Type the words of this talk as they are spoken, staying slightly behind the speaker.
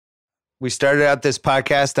We started out this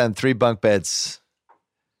podcast on 3 bunk beds.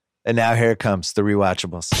 And now here it comes, the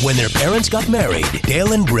rewatchables. When their parents got married,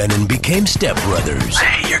 Dale and Brennan became stepbrothers. I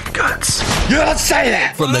hate your guts. You don't say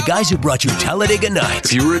that! From the guys who brought you Talladega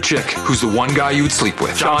Nights. If you were a chick, who's the one guy you would sleep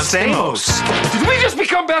with? John Stamos. Did we just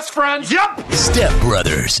become best friends? Yup!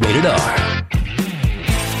 Stepbrothers. Rated R.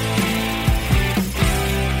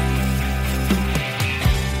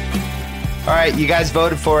 All right, you guys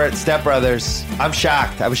voted for it, Step Brothers. I'm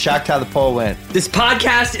shocked. I was shocked how the poll went. This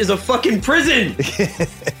podcast is a fucking prison.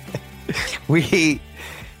 We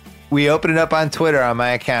opened it up on Twitter on my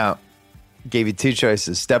account. Gave you 2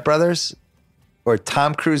 choices, Step Brothers or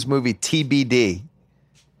Tom Cruise movie TBD.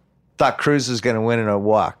 Thought Cruise was going to win in a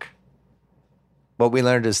walk. What we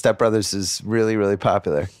learned is Step Brothers is really, really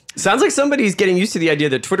popular. Sounds like somebody's getting used to the idea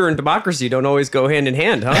that Twitter and democracy don't always go hand in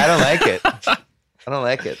hand, huh? I don't like it. I don't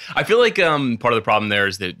like it. I feel like part of the problem there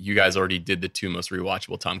is that you guys already did the 2 most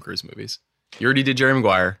rewatchable Tom Cruise movies. You already did Jerry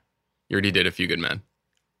Maguire. You already did A Few Good Men.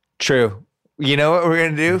 True. You know what we're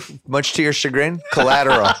going to do? Much to your chagrin?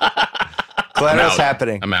 Collateral. Collateral's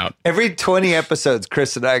happening. I'm out. Every 20 episodes,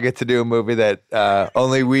 Chris and I get to do a movie that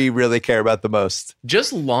only we really care about the most.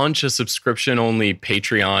 Just launch a subscription-only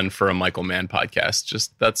Patreon for a Michael Mann podcast.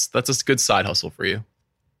 Just that's a good side hustle for you.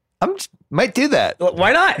 Might do that.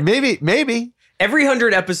 Why not? Maybe. Every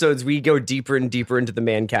 100 episodes, we go deeper and deeper into the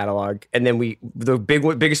Mann catalog, and then the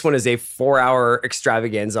biggest one is a 4-hour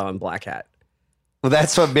extravaganza on Black Hat. Well,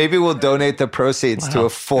 that's what. Maybe we'll donate the proceeds to a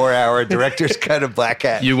 4-hour director's cut of Black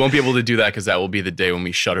Hat. You won't be able to do that because that will be the day when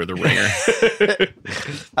we shutter The Ringer.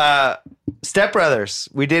 Step Brothers.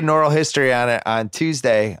 We did an oral history on it on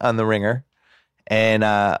Tuesday on The Ringer, and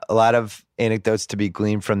a lot of anecdotes to be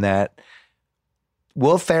gleaned from that.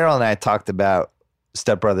 Will Ferrell and I talked about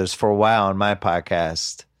Step Brothers for a while on my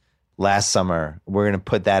podcast last summer. We're going to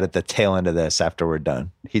put that at the tail end of this after we're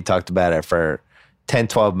done. He talked about it for 10,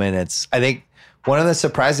 12 minutes. I think one of the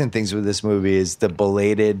surprising things with this movie is the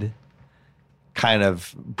belated kind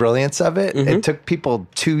of brilliance of it. Mm-hmm. It took people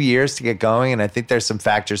 2 years to get going, and I think there's some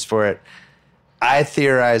factors for it. I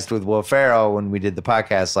theorized with Will Ferrell when we did the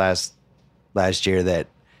podcast last year that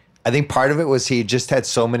I think part of it was he just had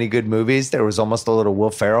so many good movies. There was almost a little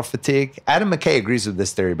Will Ferrell fatigue. Adam McKay agrees with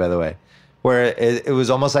this theory, by the way, where it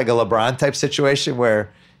was almost like a LeBron type situation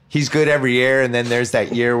where he's good every year, and then there's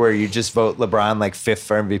that year where you just vote LeBron like 5th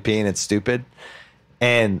for MVP, and it's stupid.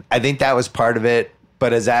 And I think that was part of it.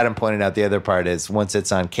 But as Adam pointed out, the other part is once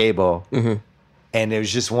it's on cable, and it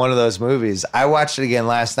was just one of those movies. I watched it again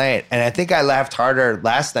last night, and I think I laughed harder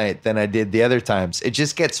last night than I did the other times. It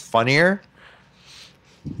just gets funnier.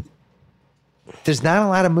 There's not a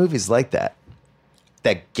lot of movies like that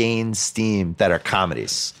gain steam that are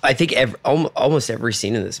comedies. I think almost every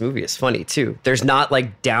scene in this movie is funny too. There's not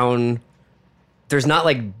like valleys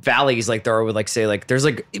like there are with there's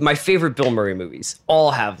like my favorite Bill Murray movies all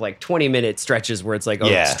have like 20-minute stretches where it's like,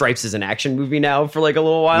 Stripes is an action movie now for like a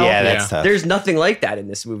little while. Yeah, that's tough. There's nothing like that in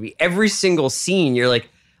this movie. Every single scene, you're like,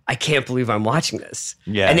 I can't believe I'm watching this.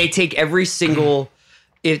 Yeah. And they take every single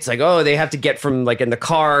it's like, oh, they have to get from like in the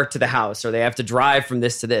car to the house, or they have to drive from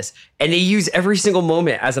this to this. And they use every single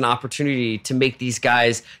moment as an opportunity to make these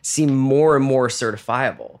guys seem more and more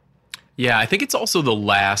certifiable. Yeah, I think it's also the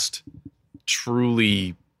last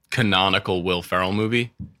truly canonical Will Ferrell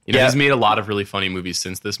movie. You know, he's made a lot of really funny movies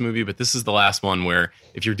since this movie, but this is the last one where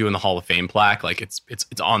if you're doing the Hall of Fame plaque, like it's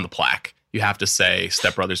on the plaque. You have to say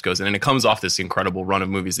Step Brothers goes in, and it comes off this incredible run of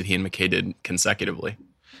movies that he and McKay did consecutively.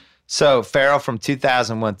 So Ferrell from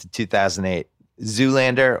 2001 to 2008,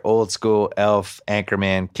 Zoolander, Old School, Elf,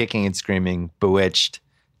 Anchorman, Kicking and Screaming, Bewitched,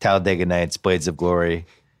 Talladega Nights, Blades of Glory,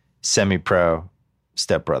 Semi-Pro,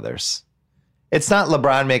 Step Brothers. It's not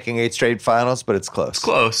LeBron making 8 straight finals, but it's close. It's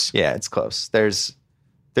close. Yeah, it's close. There's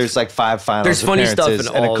like 5 finals. There's funny stuff in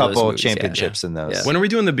all and a couple those movies, championships in those. Yeah. When are we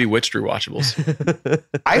doing the Bewitched rewatchables?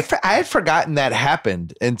 I had forgotten that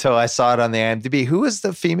happened until I saw it on the IMDb. Who was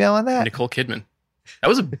the female in that? Nicole Kidman. That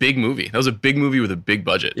was a big movie. That was a big movie with a big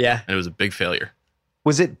budget. Yeah. And it was a big failure.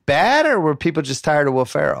 Was it bad, or were people just tired of Will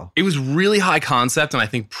Ferrell? It was really high concept and I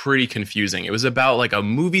think pretty confusing. It was about like a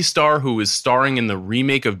movie star who was starring in the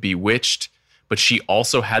remake of Bewitched, but she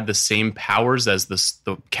also had the same powers as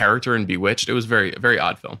the character in Bewitched. It was a very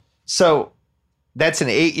odd film. So that's an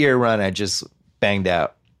 8-year run I just banged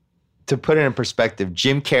out. To put it in perspective,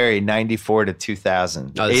 Jim Carrey, 94 to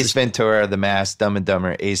 2000. Ace Ventura, The Mask, Dumb and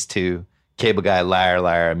Dumber, Ace 2, Cable Guy, Liar,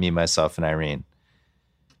 Liar, Me, Myself, and Irene.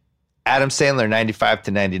 Adam Sandler, 95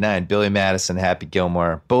 to 99. Billy Madison, Happy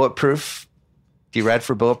Gilmore. Bulletproof. Do you ride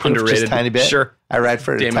for Bulletproof? Underrated. Just a tiny bit? Sure. I ride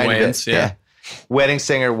for it a Damon tiny Wayans, bit. yeah. Wedding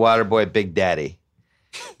Singer, Waterboy, Big Daddy.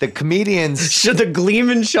 the comedians. Should the gleam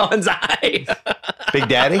in Sean's eye? Big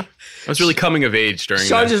Daddy? I was really coming of age during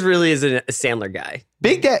Sean that. just really is a Sandler guy.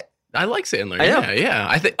 Big Daddy. I like Sandler. I know. Yeah.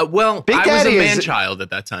 I think. Well, Big I Daddy was a is- man-child at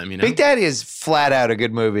that time. You know. Big Daddy is flat out a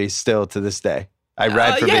good movie still to this day. I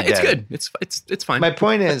ride for yeah, Big Daddy. it's good. It's fine. My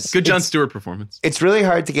point is, good Jon it's- Stewart performance. It's really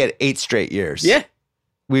hard to get 8 straight years. Yeah.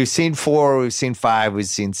 We've seen 4, we've seen 5, we've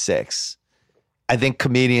seen 6. I think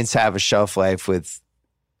comedians have a shelf life with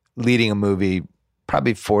leading a movie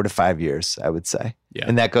probably 4 to 5 years, I would say. Yeah.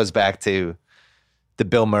 And that goes back to the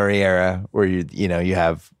Bill Murray era where you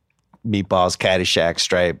have Meatballs, Caddyshack,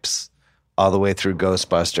 Stripes, all the way through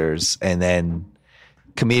Ghostbusters. And then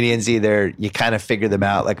comedians, either you kind of figure them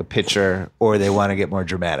out like a pitcher or they want to get more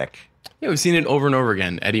dramatic. Yeah, we've seen it over and over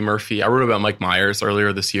again. Eddie Murphy. I wrote about Mike Myers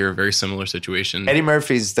earlier this year. Very similar situation. Eddie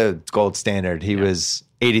Murphy's the gold standard. He was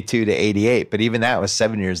 82 to 88, but even that was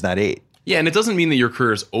 7 years, not 8. Yeah, and it doesn't mean that your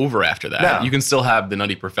career is over after that. No. You can still have The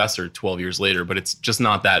Nutty Professor 12 years later, but it's just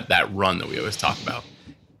not that run that we always talk about.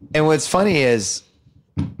 And what's funny is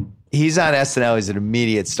he's on SNL. He's an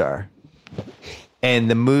immediate star.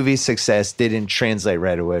 And the movie success didn't translate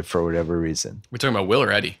right away for whatever reason. We're talking about Will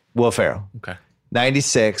or Eddie? Will Ferrell. Okay.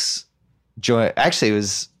 96. Actually, it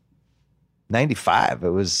was 95. It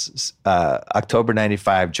was October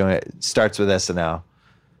 95. Starts with SNL.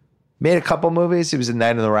 Made a couple movies. He was in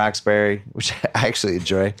Night in the Roxbury, which I actually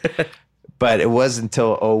enjoy. But it wasn't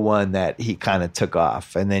until 01 that he kind of took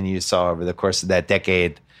off. And then you saw over the course of that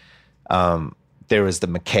decade, there was the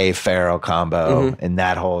McKay-Farrell combo and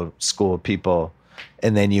that whole school of people.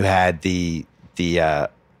 And then you had the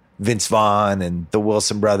Vince Vaughn and the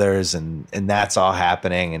Wilson brothers, and that's all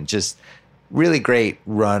happening. And just really great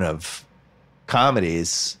run of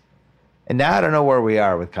comedies. And now I don't know where we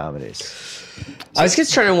are with comedies. I was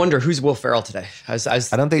just trying to wonder who's Will Ferrell today. I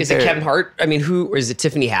don't think is it they're- Kevin Hart? I mean, who or is it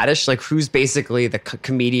Tiffany Haddish? Like, who's basically the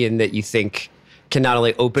comedian that you think can not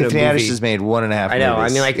only open Tiffany a movie? Haddish has made 1.5 I know.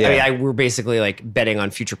 movies. We're basically like betting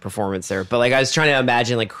on future performance there. But like, I was trying to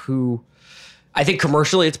imagine like who. I think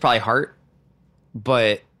commercially it's probably Hart,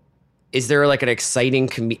 but is there like an exciting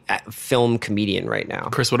film comedian right now?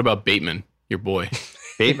 Chris, what about Bateman, your boy?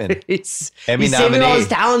 Bateman. He's Emmy saving all nominee. his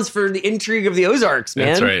talents for the intrigue of the Ozarks, man.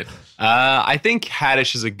 That's right. I think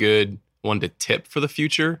Haddish is a good one to tip for the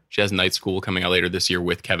future. She has Night School coming out later this year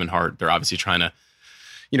with Kevin Hart. They're obviously trying to,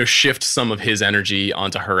 shift some of his energy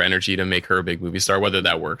onto her energy to make her a big movie star. Whether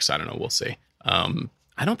that works, I don't know. We'll see.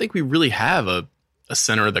 I don't think we really have a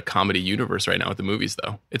center of the comedy universe right now with the movies,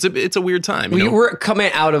 though. It's a weird time. We're coming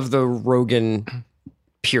out of the Rogan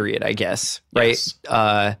period, I guess, right?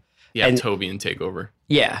 Yes. and- Toby and Takeover.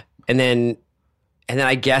 Yeah, and then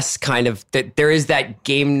I guess kind of that there is that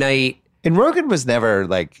game night. And Rogan was never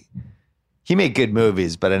like, he made good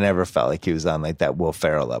movies, but I never felt like he was on like that Will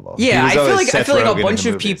Ferrell level. He Yeah, was I feel always like Seth a Rogen in bunch the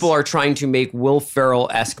of movies. people are trying to make Will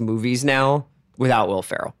Ferrell-esque movies now without Will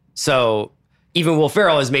Ferrell. So even Will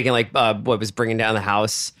Ferrell is making like what was Bringing Down the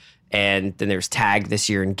House, and then there's Tag this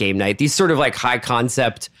year and Game Night. These sort of like high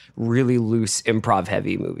concept, really loose improv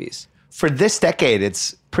heavy movies. For this decade,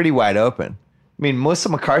 it's pretty wide open. I mean, Melissa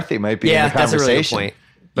McCarthy might be in the that's a really good conversation. point.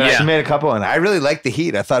 But Yeah. she made a couple, and I really liked The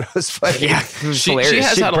Heat. I thought it was funny. Yeah, it was She hilarious.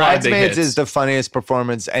 has had a lot of big Bridesmaids hits. is the funniest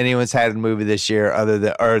performance anyone's had in a movie this year,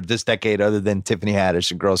 this decade, other than Tiffany Haddish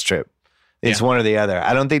and Girls Trip. It's one or the other.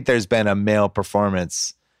 I don't think there's been a male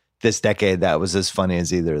performance this decade that was as funny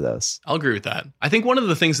as either of those. I'll agree with that. I think one of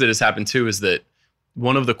the things that has happened too is that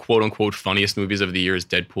one of the quote unquote funniest movies of the year is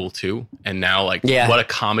Deadpool 2. And now what a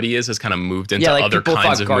comedy is has kind of moved into like other people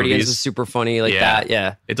kinds thought of Guardians movies. was super funny like that.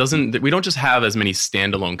 Yeah. We don't just have as many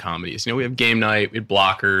standalone comedies. We have Game Night, we have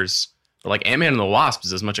Blockers, but like Ant-Man and the Wasp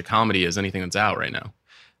is as much a comedy as anything that's out right now.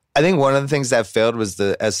 I think one of the things that failed was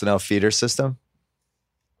the SNL feeder system.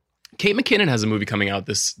 Kate McKinnon has a movie coming out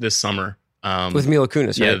this summer. With Mila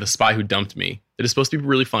Kunis, right? Yeah, The Spy Who Dumped Me. It is supposed to be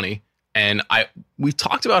really funny. And we've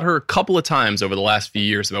talked about her a couple of times over the last few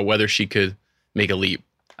years about whether she could make a leap.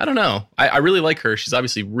 I don't know. I really like her. She's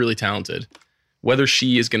obviously really talented. Whether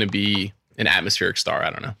she is going to be an atmospheric star, I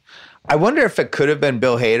don't know. I wonder if it could have been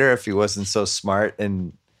Bill Hader if he wasn't so smart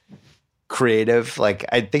and creative. Like,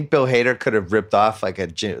 I think Bill Hader could have ripped off like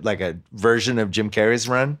a version of Jim Carrey's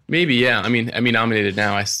run. Maybe, yeah. I mean, Emmy nominated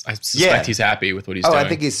now. I suspect he's happy with what he's doing. I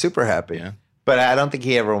think he's super happy. Yeah. But I don't think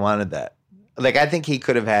he ever wanted that. Like, I think he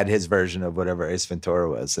could have had his version of whatever Ace Ventura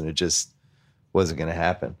was, and it just wasn't going to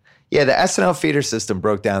happen. Yeah, the SNL feeder system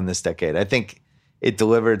broke down this decade. I think it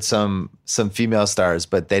delivered some female stars,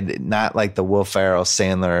 but they did not like the Will Ferrell,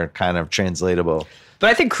 Sandler kind of translatable.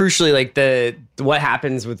 But I think crucially, like what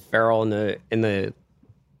happens with Ferrell in that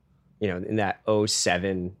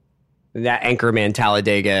 07, that Anchorman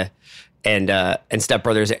Talladega Step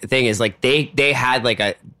Brothers thing is like they had like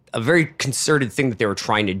a very concerted thing that they were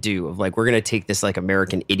trying to do of like, we're going to take this like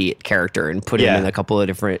American idiot character and put him in a couple of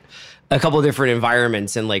different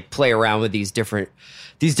environments and like play around with these different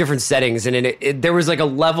settings. And there was like a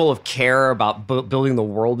level of care about building the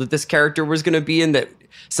world that this character was going to be in that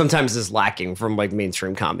sometimes is lacking from like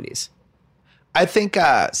mainstream comedies. I think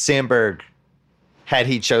Sandberg, had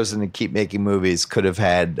he chosen to keep making movies, could have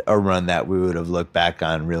had a run that we would have looked back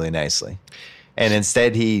on really nicely. And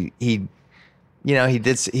instead he did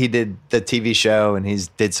the TV show and he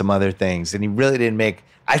did some other things, and he really didn't make.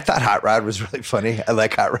 I thought Hot Rod was really funny. I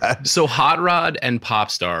like Hot Rod. So Hot Rod and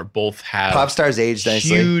Popstar both have Popstar's aged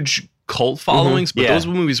nicely. Huge cult followings, but those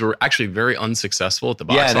movies were actually very unsuccessul at the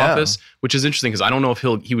box office, which is interesting because I don't know if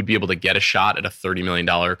he would be able to get a shot at a $30 million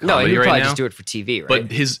comedy no, he would right probably now. Just do it for TV, right?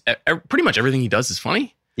 But his pretty much everything he does is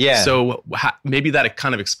funny. Yeah. So maybe that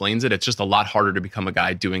kind of explains it. It's just a lot harder to become a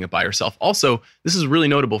guy doing it by yourself. Also, this is really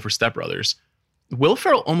notable for Step Brothers. Will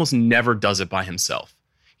Ferrell almost never does it by himself.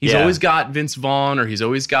 He's always got Vince Vaughn, or he's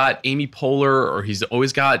always got Amy Poehler, or he's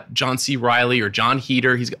always got John C. Reilly or John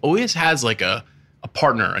Heder. He's always has like a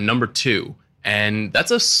partner, a number two. And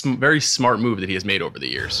that's a very smart move that he has made over the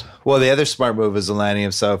years. Well, the other smart move is aligning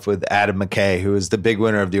himself with Adam McKay, who was the big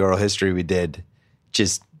winner of the oral history we did.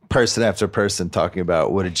 Just person after person talking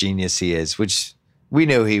about what a genius he is, which we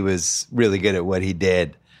knew he was really good at what he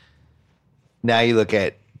did. Now you look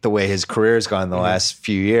at the way his career has gone the last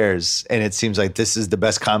few years, and it seems like this is the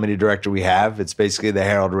best comedy director we have. It's basically the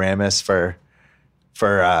Harold Ramis for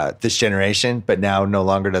this generation, but now no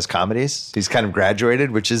longer does comedies. He's kind of graduated,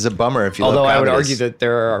 which is a bummer if you love comedies. Although I would argue that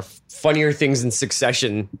there are funnier things in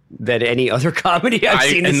Succession than any other comedy I've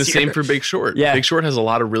seen this And the year. same for Big Short. Yeah. Big Short has a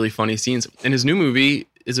lot of really funny scenes. And his new movie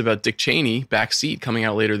is about Dick Cheney, Backseat, coming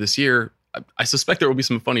out later this year. I suspect there will be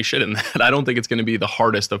some funny shit in that. I don't think it's going to be the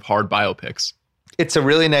hardest of hard biopics. It's a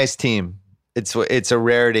really nice team. It's a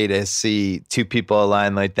rarity to see two people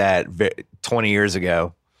align like that 20 years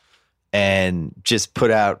ago and just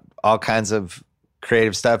put out all kinds of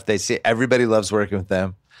creative stuff. Everybody loves working with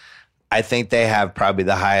them. I think they have probably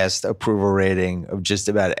the highest approval rating of just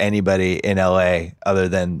about anybody in LA other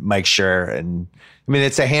than Mike Schur. And I mean,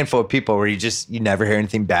 it's a handful of people where you never hear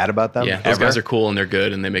anything bad about them. Yeah, those guys are cool and they're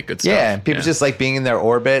good and they make good stuff. Yeah, people just like being in their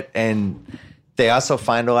orbit, and they also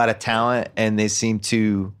find a lot of talent, and they seem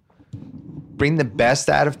to bring the best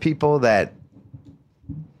out of people that,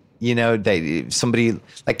 somebody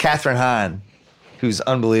like Catherine Hahn, who's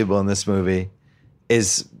unbelievable in this movie,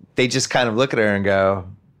 they just kind of look at her and go,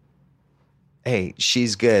 hey,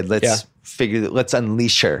 she's good. Let's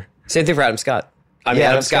unleash her. Same thing for Adam Scott.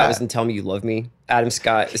 Adam Scott was in Tell Me You Love Me. Adam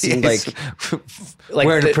Scott seemed like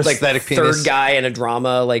wearing a prosthetic penis. Third guy in a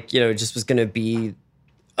drama, just was going to be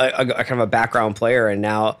a kind of a background player. And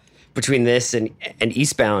now between this and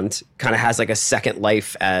Eastbound kind of has like a second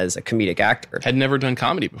life as a comedic actor. Had never done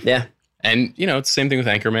comedy before. Yeah. And, it's the same thing with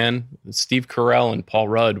Anchorman. Steve Carell and Paul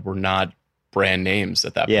Rudd were not brand names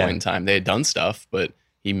at that point in time. They had done stuff, but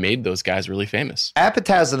he made those guys really famous.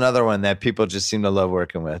 Apatow's another one that people just seem to love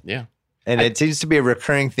working with. Yeah. And it seems to be a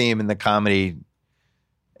recurring theme in the comedy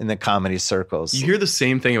circles. You hear the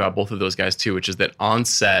same thing about both of those guys too, which is that on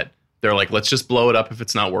set, they're like, let's just blow it up if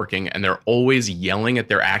it's not working. And they're always yelling at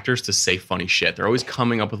their actors to say funny shit. They're always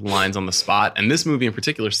coming up with lines on the spot. And this movie in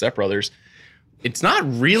particular, Step Brothers, it's not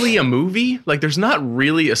really a movie. Like, there's not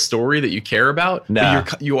really a story that you care about. No.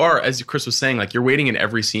 But you are, as Chris was saying, like, you're waiting in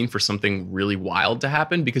every scene for something really wild to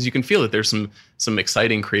happen because you can feel that there's some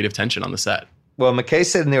exciting creative tension on the set. Well, McKay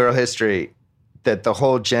said in the oral history that the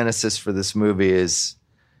whole genesis for this movie is,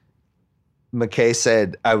 McKay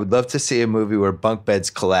said, I would love to see a movie where bunk beds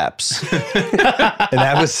collapse. And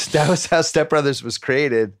that was how Step Brothers was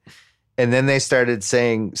created. And then they started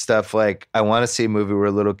saying stuff like, I want to see a movie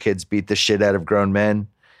where little kids beat the shit out of grown men.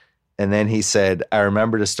 And then he said, I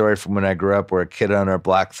remembered a story from when I grew up where a kid on our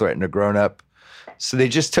block threatened a grown up. So they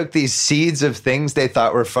just took these seeds of things they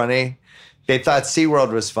thought were funny. They thought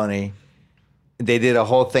SeaWorld was funny. They did a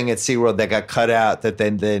whole thing at SeaWorld that got cut out that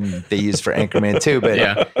then they used for Anchorman 2.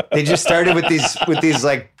 But they just started with these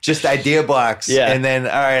like just idea blocks. Yeah. And then,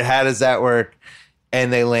 all right, how does that work?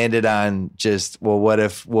 And they landed on just, well, what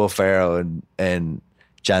if Will Ferrell and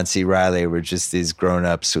John C. Reilly were just these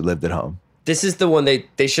grown-ups who lived at home? This is the one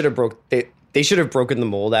they should have they should have broken the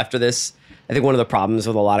mold after this. I think one of the problems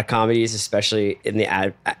with a lot of comedies, especially in the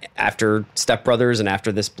after Step Brothers and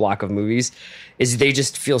after this block of movies, is they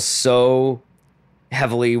just feel so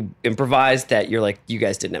heavily improvised that you're like, you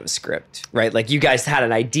guys didn't have a script, right? Like, you guys had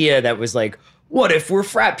an idea that was like, what if we're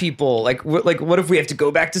frat people? Like what if we have to go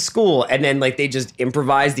back to school? And then like they just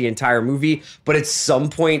improvise the entire movie. But at some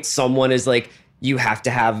point, someone is like, you have to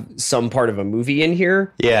have some part of a movie in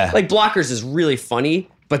here. Yeah. Like Blockers is really funny,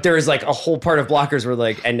 but there is like a whole part of Blockers where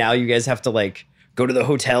like, and now you guys have to like go to the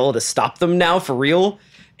hotel to stop them now for real.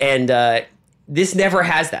 And this never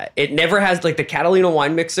has that. It never has like the Catalina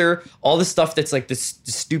wine mixer, all the stuff that's like this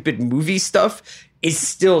stupid movie stuff is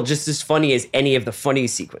still just as funny as any of the funny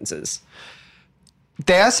sequences.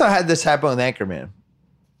 They also had this happen with Anchorman,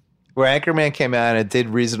 where Anchorman came out and it did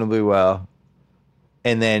reasonably well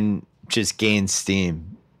and then just gained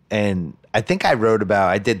steam. And I think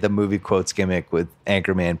I did the movie quotes gimmick with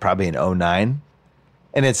Anchorman probably in 2009.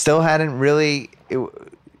 And it still hadn't really,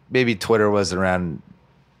 maybe Twitter wasn't around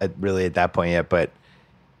really at that point yet, but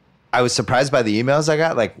I was surprised by the emails I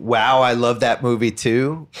got. Like, wow, I love that movie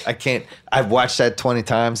too. I've watched that 20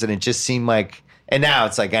 times and it just seemed like, and now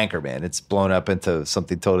it's like Anchorman. It's blown up into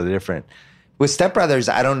something totally different. With Step Brothers,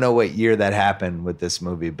 I don't know what year that happened with this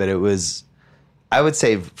movie, but it was, I would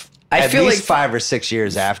say, at least like 5 or 6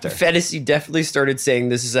 years after. Fennessey definitely started saying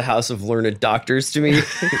this is a house of learned doctors to me.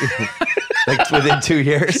 Like within 2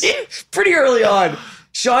 years? Pretty early on.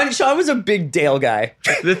 Sean was a big Dale guy.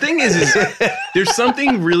 The thing is there's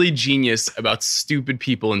something really genius about stupid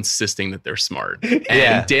people insisting that they're smart.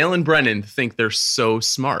 And Dale and Brennan think they're so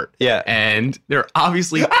smart. Yeah. And they're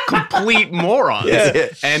obviously complete morons. Yeah.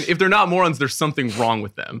 And if they're not morons, there's something wrong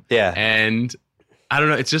with them. Yeah. And I don't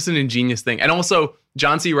know. It's just an ingenious thing. And also,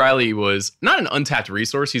 John C. Reilly was not an untapped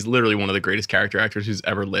resource. He's literally one of the greatest character actors who's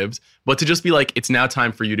ever lived. But to just be like, it's now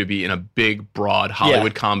time for you to be in a big, broad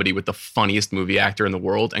Hollywood comedy with the funniest movie actor in the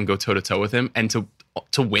world and go toe-to-toe with him. And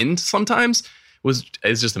to win sometimes is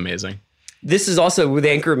just amazing. This is also with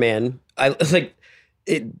Anchorman.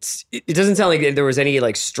 It doesn't sound like there was any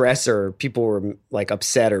like stress or people were like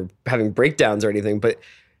upset or having breakdowns or anything. But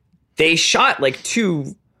they shot like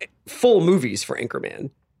 2 full movies for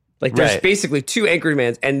Anchorman. Like there's basically 2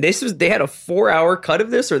 Anchormans, and they had a 4-hour cut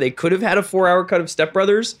of this, or they could have had a 4-hour cut of Step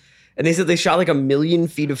Brothers, and they said they shot like 1 million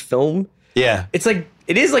feet of film. Yeah. It's like,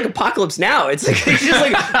 it is like Apocalypse Now. It's like they just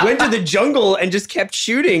like went to the jungle and just kept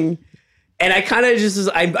shooting. And I kind of just,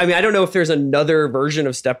 I mean, I don't know if there's another version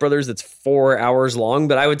of Step Brothers that's 4 hours long,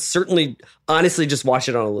 but I would certainly honestly just watch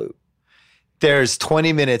it on a loop. There's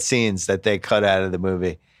 20-minute scenes that they cut out of the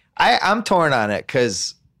movie. I'm torn on it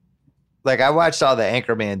because like I watched all the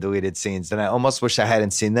Anchorman deleted scenes and I almost wish I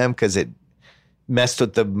hadn't seen them because it messed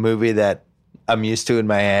with the movie that I'm used to in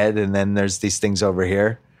my head. And then there's these things over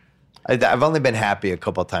here. I've only been happy a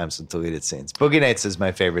couple times with deleted scenes. Boogie Nights is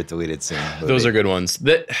my favorite deleted scene. Those are good ones.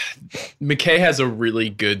 McKay has a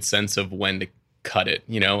really good sense of when to cut it.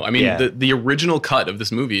 You know, I mean, the original cut of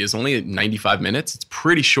this movie is only 95 minutes. It's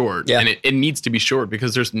pretty short, and it needs to be short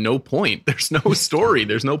because there's no point. There's no story.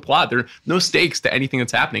 There's no plot. There are no stakes to anything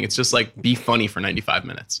that's happening. It's just like be funny for 95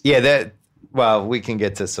 minutes. Yeah, well, we can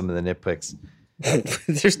get to some of the nitpicks.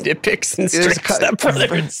 There's nitpicks and Step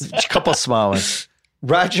Brothers. A couple small ones.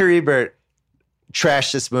 Roger Ebert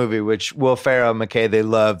trashed this movie, which Will Ferrell and McKay, they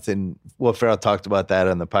loved, and Will Ferrell talked about that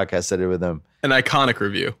on the podcast I did with him. An iconic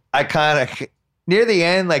review. Iconic. Near the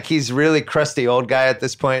end, like he's really crusty old guy at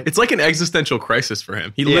this point. It's like an existential crisis for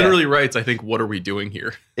him. He literally writes, I think, what are we doing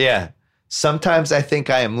here? Yeah. Sometimes I think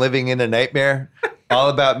I am living in a nightmare. All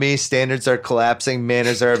about me. Standards are collapsing.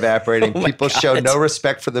 Manners are evaporating. People show no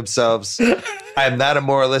respect for themselves. I am not a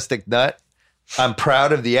moralistic nut. I'm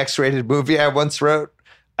proud of the X-rated movie I once wrote.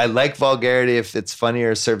 I like vulgarity if it's funny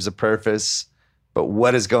or serves a purpose. But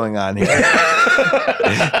what is going on here?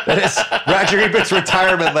 That is Roger Ebert's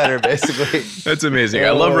retirement letter, basically. That's amazing.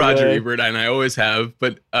 I love Roger Ebert, and I always have.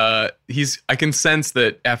 But I can sense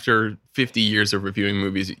that after 50 years of reviewing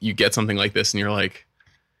movies, you get something like this, and you're like,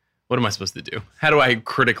 what am I supposed to do? How do I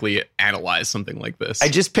critically analyze something like this? I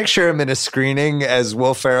just picture him in a screening as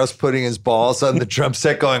Will Ferrell's putting his balls on the drum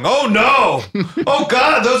set going, oh no! Oh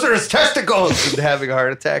God, those are his testicles! And having a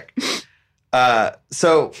heart attack.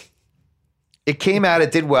 So it came out,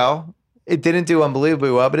 it did well. It didn't do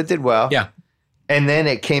unbelievably well, but it did well. Yeah. And then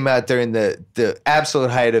it came out during the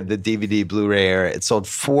absolute height of the DVD Blu-ray era. It sold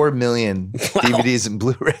 4 million DVDs and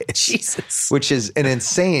Blu-rays. Jesus. Which is an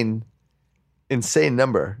insane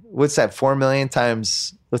number. What's that? 4 million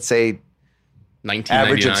times, let's say,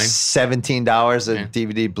 average of $17 a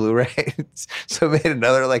DVD Blu-ray. So it made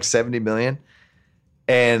another like 70 million.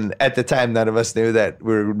 And at the time, none of us knew that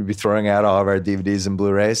we were going to be throwing out all of our DVDs and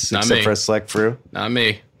Blu-rays, except for a select few. Not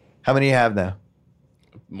me. How many do you have now?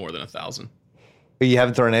 More than 1,000. But you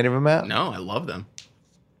haven't thrown any of them out? No, I love them.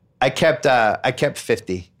 I kept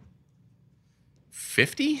 50.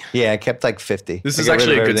 50? Yeah, I kept like 50. This I is got rid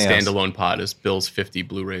actually of a good everything else. standalone pod. Is Bill's 50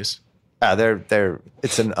 Blu-rays?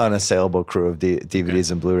 It's an unassailable crew of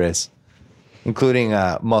DVDs and Blu-rays, including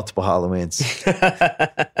multiple Halloweens.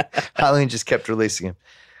 Halloween just kept releasing them.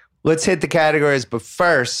 Let's hit the categories, but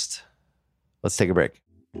first, let's take a break.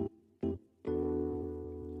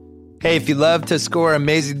 Hey, if you love to score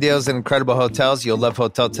amazing deals in incredible hotels, you'll love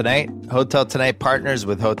Hotel Tonight. Hotel Tonight partners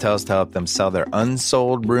with hotels to help them sell their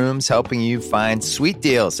unsold rooms, helping you find sweet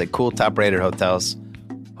deals at cool top-rated hotels.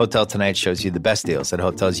 Hotel Tonight shows you the best deals at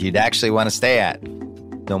hotels you'd actually want to stay at.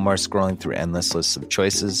 No more scrolling through endless lists of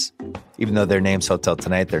choices. Even though their name's Hotel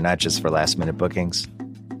Tonight, they're not just for last-minute bookings.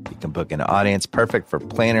 You can book an audience perfect for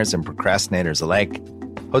planners and procrastinators alike.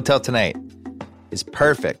 Hotel Tonight is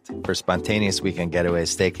perfect for spontaneous weekend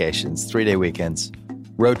getaways, staycations, 3-day weekends,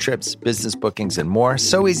 road trips, business bookings, and more.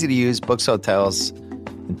 So easy to use. Books hotels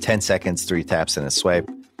in 10 seconds, 3 taps, and a swipe.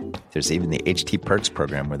 There's even the HT Perks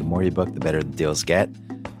program where the more you book, the better the deals get.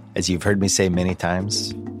 As you've heard me say many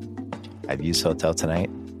times, I've used Hotel Tonight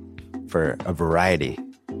for a variety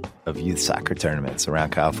of youth soccer tournaments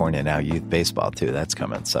around California, now youth baseball too. That's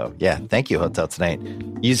coming. So yeah, thank you, Hotel Tonight.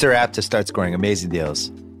 Use their app to start scoring amazing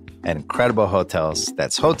deals at incredible hotels.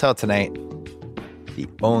 That's Hotel Tonight, the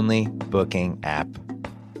only booking app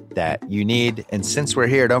that you need. And since we're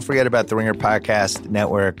here, don't forget about the Ringer Podcast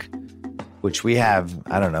Network, which we have,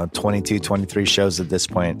 22, 23 shows at this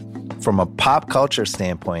point. From a pop culture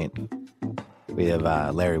standpoint, we have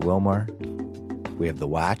Larry Wilmore. We have The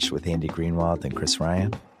Watch with Andy Greenwald and Chris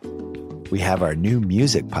Ryan. We have our new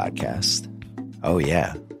music podcast. Oh,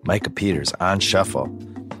 yeah. Micah Peters on Shuffle.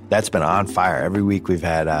 That's been on fire. Every week we've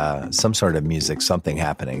had some sort of music, something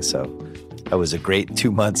happening. So that was a great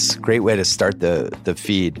 2 months. Great way to start the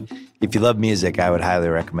feed. If you love music, I would highly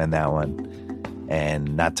recommend that one.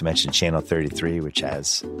 And not to mention Channel 33, which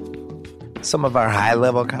has some of our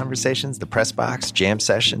high-level conversations, the Press Box, Jam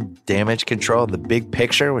Session, Damage Control, The Big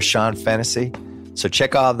Picture with Sean Fennessey. So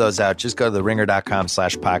check all of those out. Just go to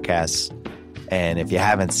theringer.com/podcasts. And if you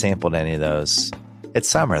haven't sampled any of those, it's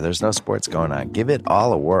summer. There's no sports going on. Give it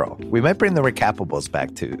all a whirl. We might bring the Recapables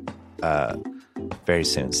back too very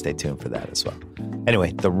soon. Stay tuned for that as well.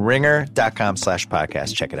 Anyway,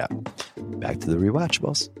 theringer.com/podcast. Check it out. Back to the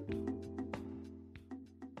rewatchables.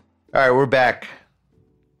 All right, we're back.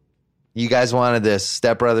 You guys wanted this.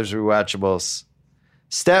 Step Brothers rewatchables.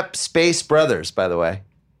 Step Space Brothers, by the way.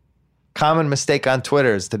 Common mistake on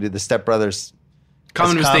Twitter is to do the Step Brothers.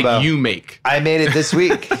 Common mistake combo. you make. I made it this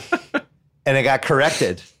week, and it got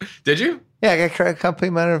corrected. Did you? Yeah, I got corrected.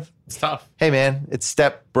 Compliment of, It's tough. hey, man, it's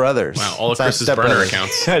Step Brothers. Wow, all of It's not Chris's Step burner Brothers.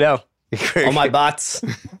 accounts. I know. All my bots.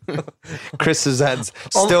 Chris is on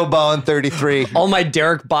still balling 33. All my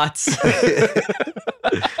Derek bots.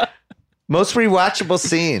 Most rewatchable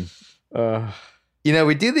scene.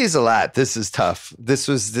 We do these a lot. This is tough. This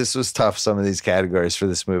was tough, some of these categories for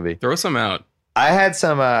this movie. Throw some out. I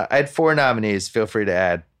had 4 nominees. Feel free to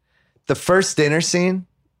add. The first dinner scene,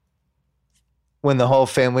 when the whole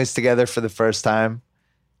family's together for the first time,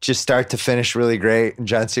 just start to finish really great. And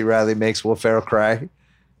John C. Reilly makes Will Ferrell cry.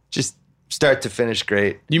 Just start to finish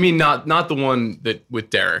great. You mean not the one that with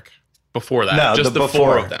Derek before that? No, just the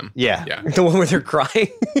before. 4 of them. Yeah. The one where they're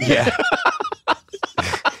crying. Yeah.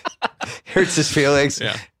 Hurts his feelings.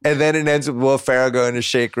 Yeah. And then it ends with Will Ferrell going to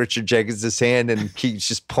shake Richard Jenkins' hand and he's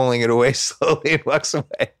just pulling it away slowly and walks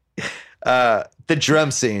away. The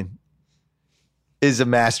drum scene is a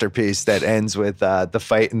masterpiece that ends with the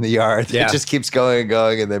fight in the yard. Yeah. It just keeps going and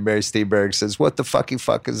going. And then Mary Steenburgen says, "What the fuck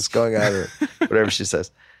is going on?" Or whatever she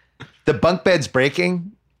says. The bunk beds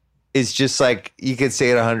breaking is just like, you could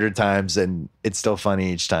say it 100 times and it's still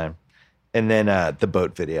funny each time. And then the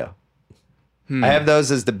boat video. I have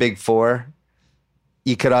those as the big 4.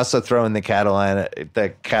 You could also throw in the Catalina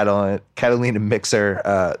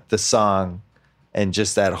mixer, the song, and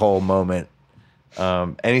just that whole moment.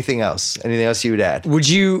 Anything else? Anything else you would add? Would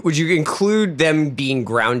you include them being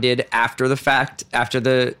grounded after the fact? After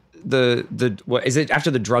the what is it? After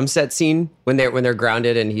the drum set scene when they're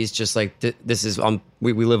grounded and he's just like, this is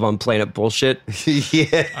we live on planet bullshit.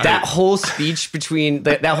 Yeah, that whole speech between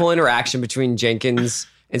that whole interaction between Jenkins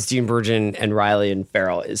and Steenburgen and Riley and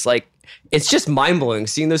Farrell is like, it's just mind blowing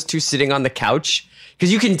seeing those two sitting on the couch,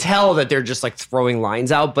 because you can tell that they're just like throwing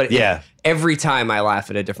lines out. But yeah, every time I laugh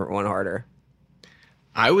at a different one harder.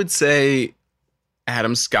 I would say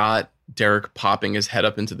Adam Scott, Derek popping his head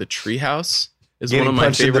up into the treehouse is Getting one of my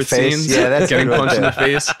punched in the favorite face. scenes. Yeah, that's getting good punched in right the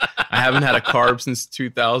face. I haven't had a carb since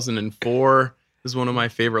 2004. This is one of my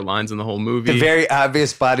favorite lines in the whole movie. The very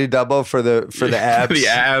obvious body double for the abs. The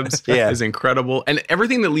abs Yeah. is incredible. And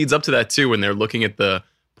everything that leads up to that too, when they're looking at the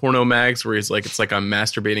porno mags where he's like, it's like I'm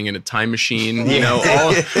masturbating in a time machine, you know,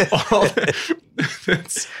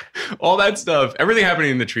 all that stuff. Everything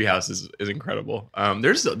happening in the treehouse is incredible.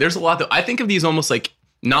 There's a lot that I think of these almost like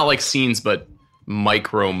not like scenes, but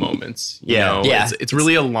micro moments. You know? It's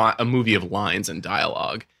really a movie of lines and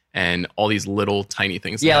dialogue and all these little tiny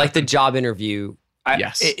things. Yeah, like the job interview.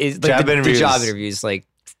 Yes, the job interview is like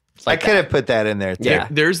I could have put that in there too. Yeah.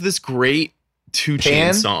 There's this great 2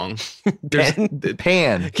 Chainz song.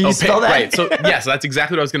 Pan. Can you spell that? Right. So yes, that's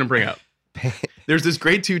exactly what I was going to bring up. There's this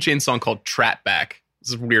great 2 Chainz song called Trap Back. This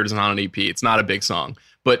is weird. It's not an EP. It's not a big song,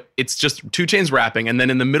 but it's just 2 Chainz rapping. And then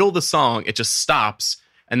in the middle of the song, it just stops.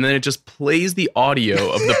 And then it just plays the audio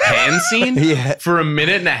of the pan scene for a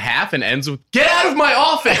minute and a half and ends with, "Get out of my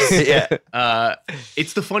office."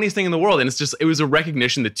 It's the funniest thing in the world. And it was a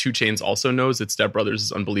recognition that 2 Chainz also knows that Step Brothers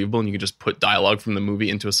is unbelievable. And you can just put dialogue from the movie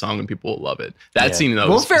into a song and people will love it. That scene, though,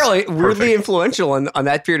 Will Ferrell weirdly influential on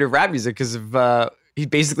that period of rap music because of he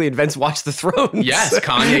basically invents Watch the Throne. Yes,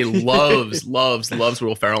 Kanye loves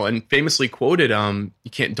Will Ferrell and famously quoted,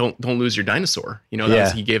 "You can't don't lose your dinosaur." You know,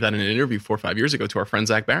 he gave that in an interview 4 or 5 years ago to our friend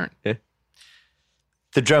Zach Barron. Yeah.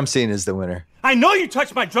 The drum scene is the winner. I know you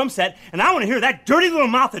touched my drum set, and I want to hear that dirty little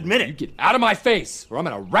mouth admit it. You get out of my face, or I'm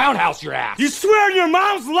gonna roundhouse your ass. You swear on your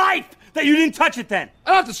mom's life that you didn't touch it then.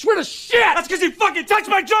 I don't have to swear to shit. That's because you fucking touched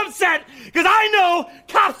my drum set, because I know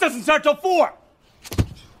cops doesn't start till 4.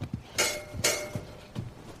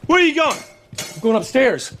 Where are you going? I'm going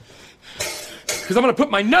upstairs. Because I'm gonna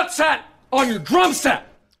put my nutsack on your drum set.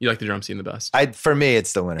 You like the drum scene the best? For me,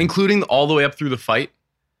 it's the winner. Including all the way up through the fight?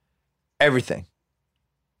 Everything.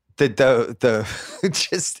 The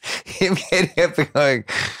just him getting up and going,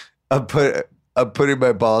 I'm putting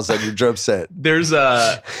my balls on your drum set. There's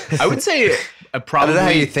I would say probably. I don't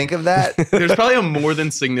know how you think of that. There's probably a more than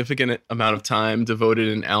significant amount of time devoted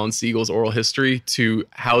in Alan Siegel's oral history to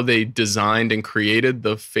how they designed and created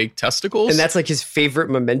the fake testicles. And that's like his favorite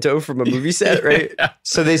memento from a movie set, right?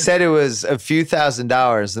 So they said it was a few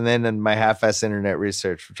 $1,000s. And then in my half-ass internet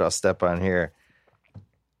research, which I'll step on here,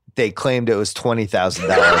 they claimed it was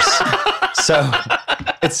 $20,000. So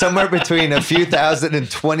it's somewhere between a few thousand and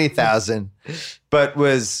 20,000, but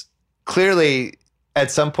was clearly at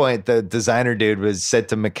some point the designer dude was said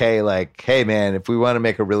to McKay, like, "Hey man, if we want to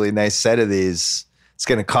make a really nice set of these, it's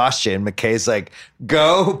going to cost you." And McKay's like,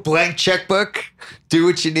 "Go, blank checkbook, do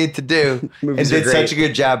what you need to do." And did such a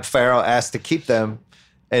good job. Ferrell asked to keep them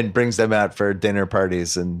and brings them out for dinner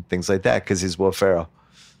parties and things like that because he's Will Ferrell.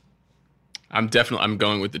 I'm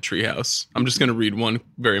going with the treehouse. I'm just going to read one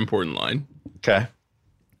very important line. Okay.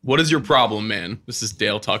 "What is your problem, man?" This is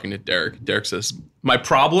Dale talking to Derek. Derek says, "My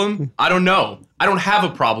problem? I don't know. I don't have a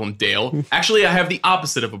problem, Dale. Actually, I have the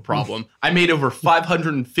opposite of a problem. I made over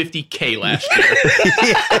 $550K last year."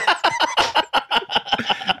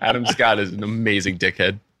 Adam Scott is an amazing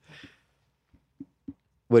dickhead.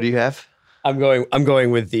 What do you have? I'm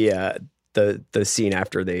going with the scene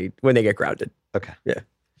after when they get grounded. Okay. Yeah.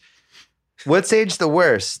 What's aged the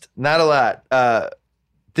worst? Not a lot.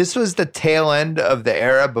 This was the tail end of the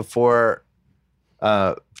era before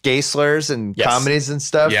gay slurs and comedies and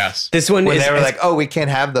stuff. Yes. This one when they were like, "Oh, we can't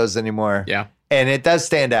have those anymore." Yeah. And it does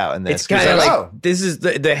stand out in this. It's kind of like this is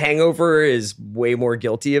the Hangover is way more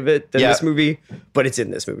guilty of it than this movie, but it's in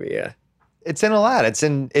this movie. Yeah. It's in a lot. It's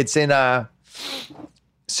in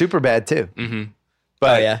Superbad too. Mm-hmm.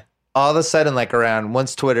 But all of a sudden, like around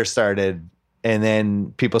once Twitter started, and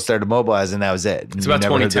then people started mobilizing, that was it. It's about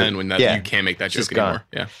 2010 when you can't make that joke anymore.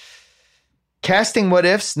 Yeah. Casting what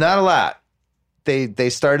ifs, not a lot. They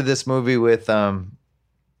started this movie with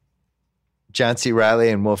John C. Reilly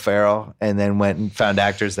and Will Ferrell, and then went and found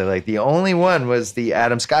actors that like the only one was the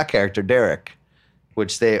Adam Scott character, Derek,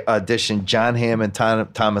 which they auditioned John Hamm and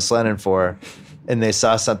Thomas Lennon for, and they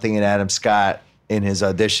saw something in Adam Scott in his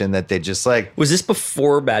audition that they just like. Was this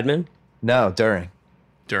before Bad Men? No, during,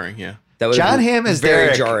 yeah. John Hamm is very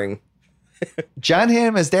Derek. jarring. John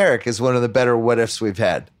Hamm as Derek is one of the better what ifs we've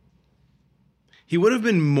had. He would have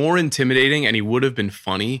been more intimidating and he would have been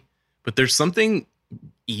funny, but there's something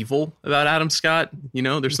evil about Adam Scott. You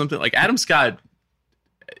know, there's something like Adam Scott,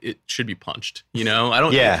 it should be punched. You know,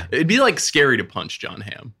 it'd be like scary to punch John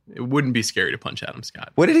Hamm. It wouldn't be scary to punch Adam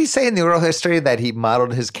Scott. What did he say in the oral history that he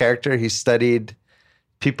modeled his character? He studied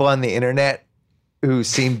people on the internet who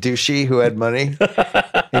seemed douchey, who had money.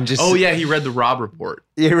 And just, he read the Rob Report.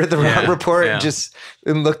 He read the Rob Report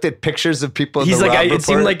and looked at pictures of people in the Rob Report. It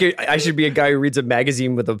seemed like I should be a guy who reads a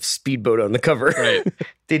magazine with a speedboat on the cover. Right.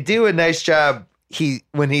 They do a nice job.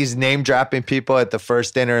 When he's name dropping people at the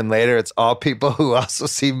first dinner and later, it's all people who also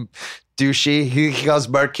seem douchey. He calls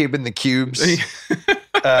Mark Cuban the Cubes.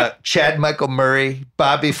 Chad Michael Murray,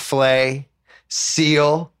 Bobby Flay,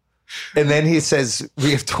 Seal. And then he says,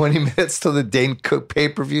 we have 20 minutes till the Dane Cook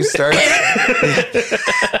pay-per-view starts.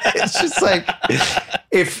 It's just like,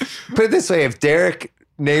 put it this way, if Derek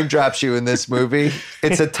name drops you in this movie,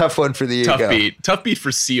 it's a tough one for the ego. Tough beat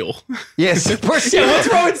for Seal. Yes, poor Seal. What's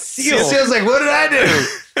wrong with Seal? Seal's like, what did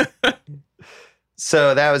I do?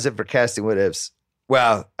 So that was it for casting what ifs.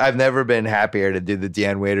 Well, I've never been happier to do the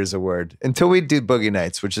Deanne Waiters Award until we do Boogie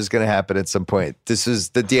Nights, which is going to happen at some point. This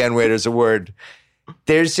is the Deanne Waiters Award.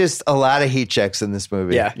 There's just a lot of heat checks in this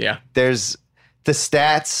movie. Yeah. There's the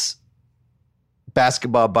stats,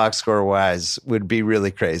 basketball box score wise, would be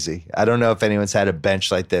really crazy. I don't know if anyone's had a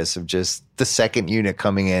bench like this of just the second unit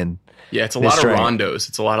coming in. Yeah, it's a lot of rondos.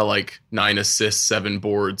 It's a lot of like 9 assists, 7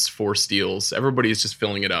 boards, 4 steals. Everybody's just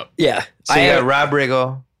filling it up. Yeah. So you got Rob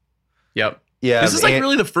Riggle. Yep. Yeah. This is like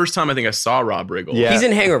really the first time I think I saw Rob Riggle. Yeah. He's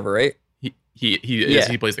in Hangover, right? He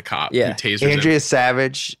plays the cop. Yeah. He tasers Andrea him.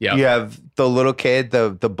 Savage. Yep. You have the little kid,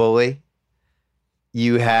 the bully.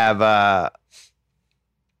 You have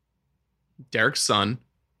Derek's son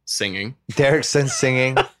singing. Derek's son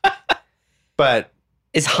singing. But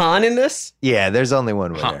Is Han in this? yeah, there's only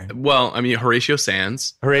one winner. Well, I mean, Horatio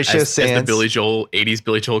Sands. Horatio as the Sands. 80s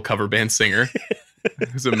Billy Joel cover band singer.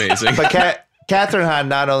 It's amazing. But Catherine Hahn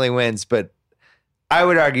not only wins, but I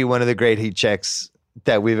would argue one of the great heat checks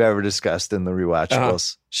that we've ever discussed in the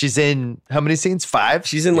rewatchables. She's in how many scenes? 5?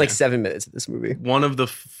 She's in like 7 minutes of this movie. One of the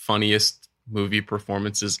funniest movie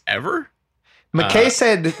performances ever. McKay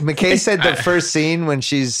said the first scene when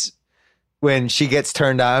she gets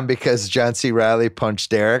turned on because John C. Reilly punched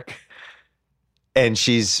Derek, and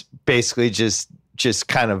she's basically just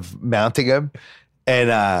kind of mounting him,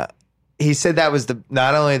 and he said that was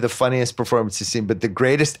not only the funniest performance he's seen, but the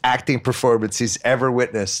greatest acting performance he's ever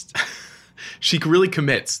witnessed. She really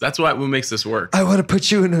commits. That's what makes this work. I want to put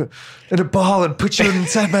you in a ball and put you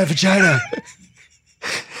inside my vagina.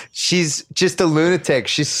 She's just a lunatic.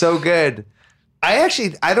 She's so good. I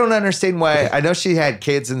don't understand why. I know she had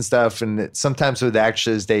kids and stuff, and sometimes with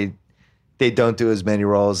actors, they don't do as many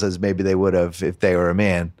roles as maybe they would have if they were a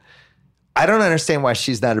man. I don't understand why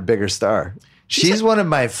she's not a bigger star. She's one of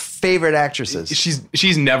my favorite actresses.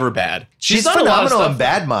 She's never bad. She's done a lot of phenomenal stuff. in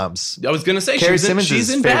Bad Moms. I was going to say Carrie she's Simmons'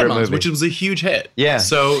 in Bad favorite Moms, movie. which was a huge hit. Yeah.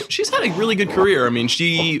 So she's had a really good career. I mean,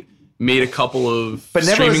 she made a couple of But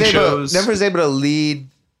never streaming shows. was able to lead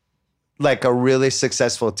like a really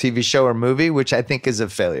successful TV show or movie, which I think is a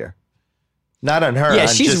failure. Not on her. Yeah, on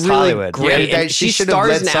she's just really Hollywood. great. Yeah, And she should have stars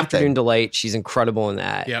led in something. Afternoon Delight. She's incredible in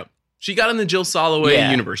that. Yep. She got in the Jill Soloway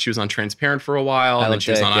universe. She was on Transparent for a while, and then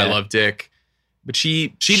she was on I Love Dick. But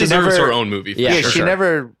she deserves her own movie. For Yeah, sure. she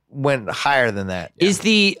never went higher than that. Is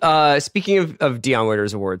the speaking of Deion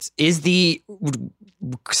Waiters Awards, is the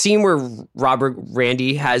scene where Robert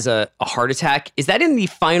Randy has a heart attack, is that in the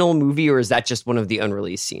final movie, or is that just one of the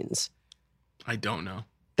unreleased scenes? I don't know.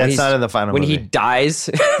 That's not in the final when movie. he dies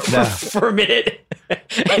for a minute,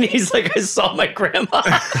 and he's like, I saw my grandma.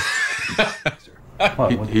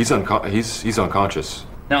 He's unconscious.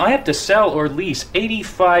 Now I have to sell or lease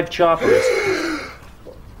 85 choppers.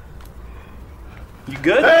 You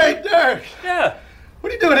good? Hey, Derek! Yeah.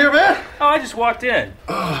 What are you doing here, man? Oh, I just walked in.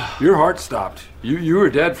 Your heart stopped. You were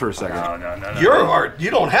dead for a second. No. Your heart? You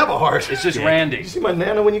don't have a heart. It's just Randy. Did you see my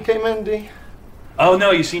Nana when you came in, D? Oh,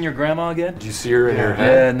 no, you seen your grandma again? Did you see her in her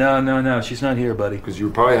head? Yeah, no. She's not here, buddy. Because you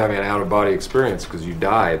were probably having an out-of-body experience because you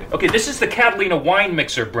died. Okay, this is the Catalina wine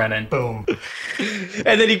mixer, Brennan. Boom.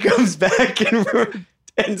 And then he comes back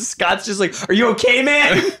and Scott's just like, are you okay,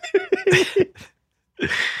 man?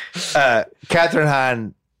 Catherine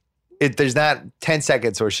Hahn, there's not 10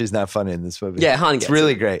 seconds where she's not funny in this movie. Yeah, Hahn It's gets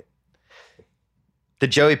really it. great. The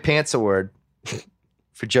Joey Pants Award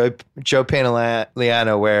for Joe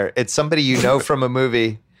Pantoliano, where it's somebody you know from a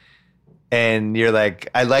movie and you're like,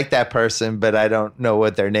 I like that person, but I don't know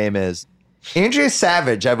what their name is. Andrea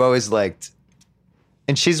Savage, I've always liked.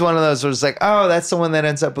 And she's one of those where it's like, oh, that's the one that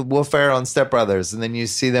ends up with Will Ferrell and Step Brothers. And then you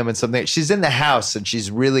see them in something. She's in The House and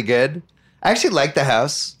she's really good. I actually like The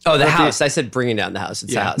House. Oh, The House. I said bringing down The House.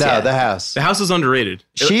 It's The House. No, yeah. The House. The House is underrated.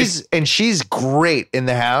 She's great in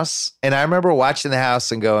The House. And I remember watching The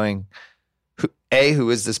House and going, A, who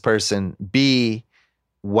is this person? B,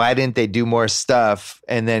 why didn't they do more stuff?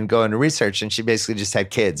 And then go into research. And she basically just had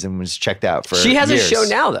kids and was checked out for She has years. a show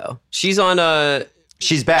now, though. She's on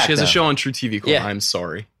She's back. She has now. a show on True TV called Yeah. I'm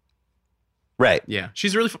Sorry. Right. Yeah.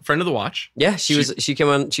 She's really friend of the watch. Yeah, she came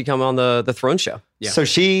on the Throne Show. Yeah. So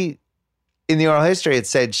she, in the oral history, it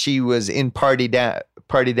said she was in Party Down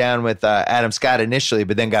with Adam Scott initially,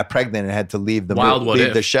 but then got pregnant and had to leave the Wild What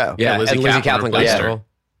If. the show. Yeah, Lizzie and Lizzie Kaplan Kaplan got replaced the her. role.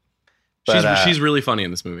 But, she's really funny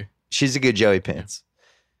in this movie. She's a good Joey Pants.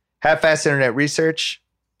 Half-assed internet research.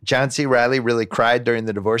 John C. Reilly really cried during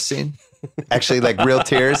the divorce scene. Actually, like real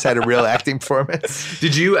tears, had a real acting performance.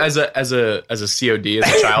 Did you, as a COD, as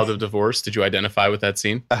a child of divorce, did you identify with that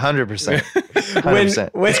scene? 100%.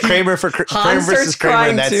 100%. When It's Kramer for Han Kramer versus starts Kramer crying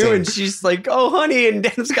in that too, scene. and she's like, "Oh, honey," and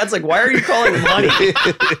Adam Scott's like, "Why are you calling him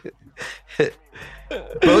honey?"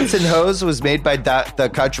 Boats and Hose was made by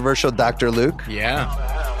the controversial Dr. Luke. Yeah.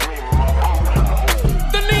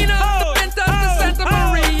 The Nina, Santa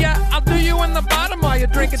Maria. I'll do you in the bottom while you're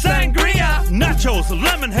drinking sangria. Nachos,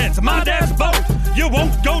 lemon heads, my dad's boat. You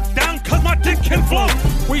won't go down cause my dick can float.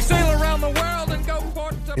 We sail around the world and go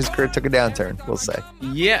port to His career took a downturn, we'll say.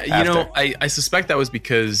 Yeah, you After. know, I suspect that was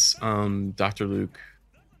because Dr. Luke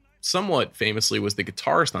somewhat famously was the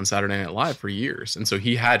guitarist on Saturday Night Live for years. And so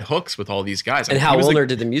he had hooks with all these guys. And He Hal was Willner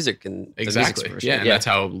did the music and exactly. Yeah, and that's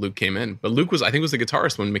how Luke came in. But Luke was, I think, was the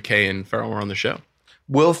guitarist when McKay and Farrell were on the show.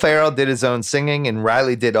 Will Ferrell did his own singing, and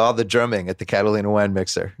Riley did all the drumming at the Catalina Wine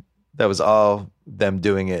Mixer. That was all them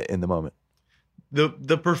doing it in the moment.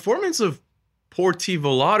 The performance of Porti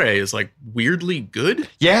Volare is like weirdly good.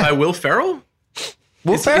 Yeah. By Will Ferrell.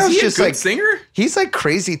 Will Ferrell's is he just a good like singer? He's like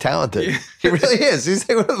crazy talented. He really is. He's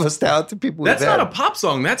like one of the most talented people That's we've not had. a pop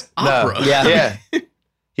song. That's opera. No. Yeah.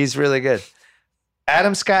 He's really good.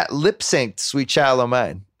 Adam Scott lip synced "Sweet Child O'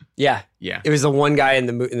 Mine," Yeah. Yeah. It was the one guy in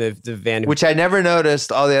the van. which I never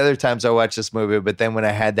noticed all the other times I watched this movie, but then when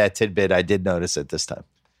I had that tidbit, I did notice it this time.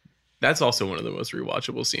 That's also one of the most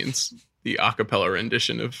rewatchable scenes. The a cappella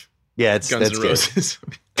rendition of It's Guns that's N' good. Roses.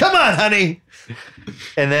 Come on, honey.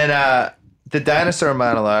 And then the dinosaur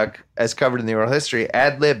monologue, as covered in the oral history,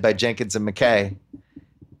 ad-libbed by Jenkins and McKay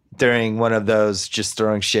during one of those just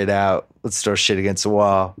throwing shit out. Let's throw shit against the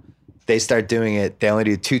wall. They start doing it. They only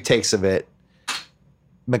do 2 takes of it.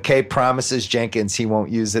 McKay promises Jenkins he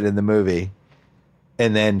won't use it in the movie,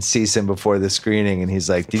 and then sees him before the screening, and he's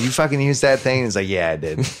like, "Did you fucking use that thing?" And he's like, "Yeah, I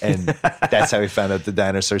did." And that's how he found out the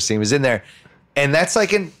dinosaur scene was in there. And that's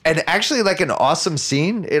like an awesome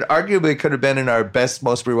scene. It arguably could have been in our best,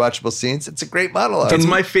 most rewatchable scenes. It's a great monologue. It's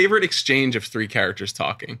my favorite exchange of 3 characters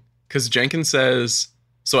talking. Because Jenkins says,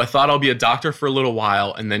 "So I thought I'll be a doctor for a little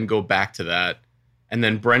while and then go back to that." And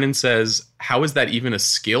then Brennan says, "How is that even a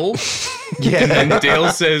skill?" And then Dale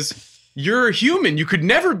says, "You're a human. You could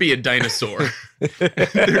never be a dinosaur."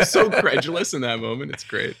 They're so credulous in that moment. It's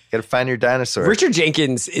great. Gotta find your dinosaur. Richard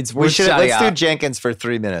Jenkins, it's worth Let's do Jenkins for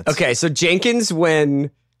 3 minutes. Okay, so Jenkins, when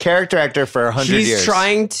character actor for 100 years. he's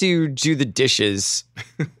trying to do the dishes,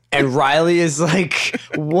 and Riley is like,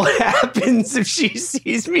 "What happens if she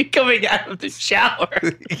sees me coming out of the shower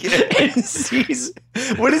and sees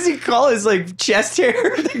what does he call his like chest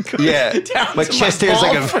hair?" Down my to chest my hair's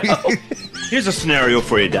like ball a. Here's a scenario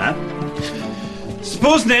for you, Dad.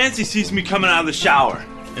 Suppose Nancy sees me coming out of the shower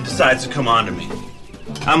and decides to come on to me.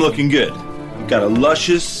 I'm looking good. I've got a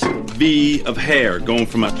luscious V of hair going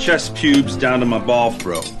from my chest pubes down to my ball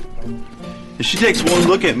throat. And she takes one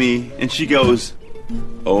look at me and she goes,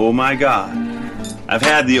 "Oh my God, I've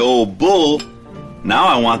had the old bull, now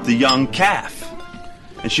I want the young calf."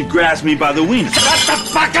 And she grabs me by the wings. Shut the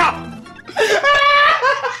fuck up!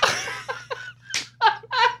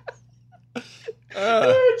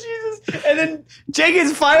 Oh, Jesus. And then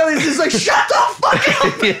Jenkins finally is just like, "Shut the fuck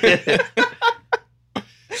up!"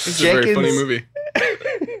 It's a very funny movie.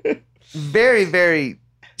 Very, very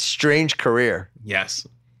strange career. Yes.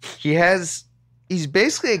 He's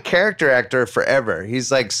basically a character actor forever.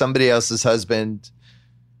 He's like somebody else's husband,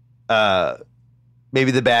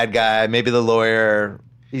 maybe the bad guy, maybe the lawyer.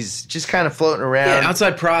 He's just kind of floating around. Yeah,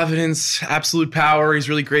 outside Providence, absolute power. He's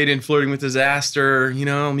really great in Flirting with Disaster. You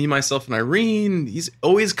know, Me, Myself, and Irene. He's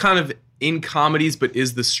always kind of in comedies, but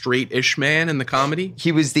is the straight-ish man in the comedy.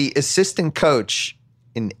 He was the assistant coach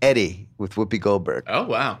in Eddie with Whoopi Goldberg. Oh,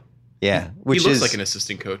 wow. Yeah. He looks like an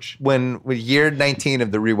assistant coach. When with year 19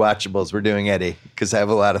 of the rewatchables, we're doing Eddie because I have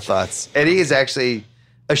a lot of thoughts. Eddie is actually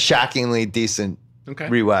a shockingly decent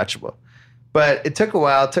rewatchable. But it took a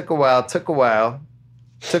while.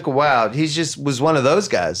 He just was one of those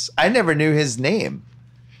guys. I never knew his name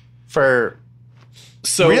for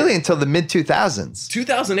really until the mid-2000s.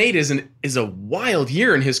 2008 is a wild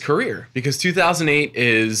year in his career because 2008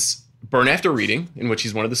 is Burn After Reading, in which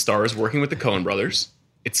he's one of the stars working with the Coen brothers.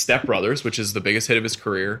 It's Step Brothers, which is the biggest hit of his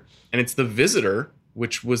career. And it's The Visitor,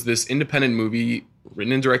 which was this independent movie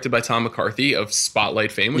written and directed by Tom McCarthy of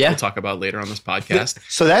Spotlight fame, which we'll talk about later on this podcast.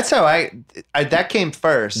 So that's how I that came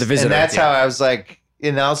first. The Visitor. And that's how I was like,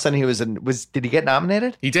 and all of a sudden he did he get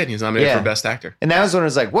nominated? He did. He was nominated for Best Actor. And that was when I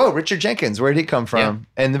was like, whoa, Richard Jenkins, where'd he come from?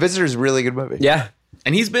 And The Visitor is a really good movie. Yeah.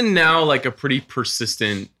 And he's been now like a pretty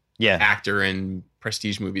persistent actor in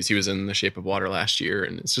prestige movies. He was in The Shape of Water last year,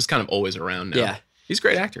 and it's just kind of always around now. Yeah. He's a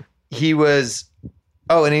great actor. He was,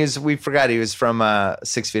 we forgot he was from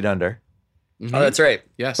 6 Feet Under. Mm-hmm. Oh, that's right.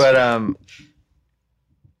 Yes.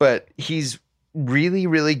 But he's really,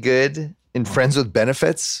 really good in Friends with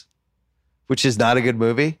Benefits, which is not a good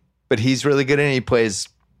movie, but he's really good in it. He plays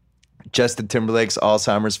Justin Timberlake's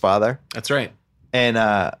Alzheimer's father. That's right. And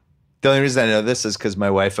the only reason I know this is because my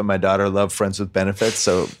wife and my daughter love Friends with Benefits,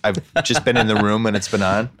 so I've just been in the room when it's been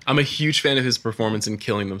on. I'm a huge fan of his performance in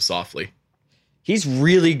Killing Them Softly. He's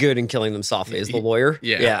really good in Killing Them Softly as the lawyer.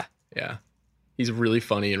 Yeah. He's really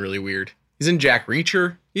funny and really weird. He's in Jack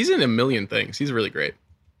Reacher. He's in a million things. He's really great.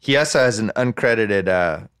 He also has an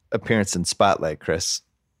uncredited appearance in Spotlight, Chris.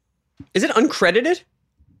 Is it uncredited?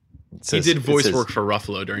 He did voice work for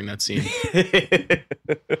Ruffalo during that scene. I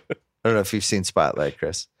don't know if you've seen Spotlight,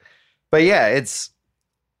 Chris. But yeah, it's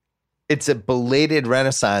a belated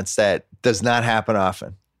renaissance that does not happen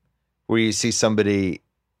often, where you see somebody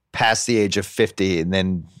past the age of 50 and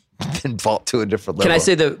then vault to a different level. Can I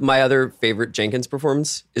say that my other favorite Jenkins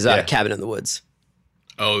performance is Cabin in the Woods?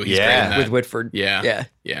 Oh, he's great in that. With Whitford. Yeah,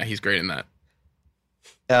 he's great in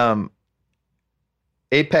that.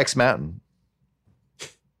 Apex Mountain.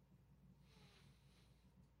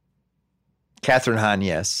 Catherine Hahn,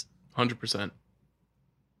 yes. 100%.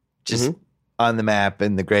 Just on the map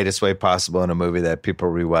in the greatest way possible in a movie that people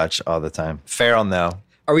rewatch all the time. Farrell, no.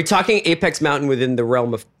 Are we talking Apex Mountain within the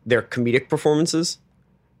realm of their comedic performances?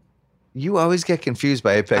 You always get confused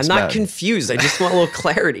by Apex Mountain. I'm not confused. I just want a little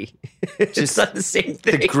clarity. It's not the same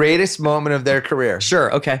thing. The greatest moment of their career.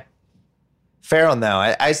 Sure, okay. Farrell, no.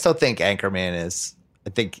 I still think Anchorman is. I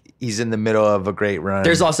think he's in the middle of a great run.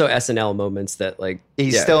 There's also SNL moments that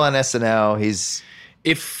he's still on SNL. He's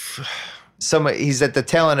at the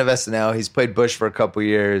tail end of SNL. He's played Bush for a couple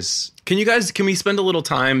years. Can we spend a little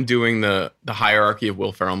time doing the hierarchy of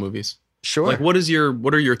Will Ferrell movies? Sure. Like what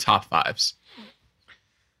are your top fives?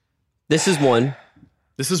 This is one.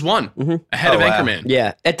 Mm-hmm. Ahead of Anchorman.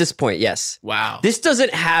 Yeah, at this point, yes. Wow. This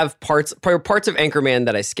doesn't have parts of Anchorman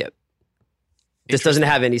that I skip. This doesn't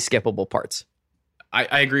have any skippable parts.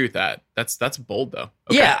 I agree with that. That's bold though.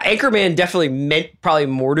 Okay. Yeah, Anchorman definitely meant probably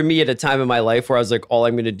more to me at a time in my life where I was like, all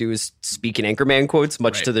I'm going to do is speak in Anchorman quotes,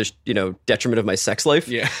 much to the detriment of my sex life.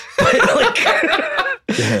 Yeah. But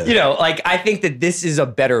I think that this is a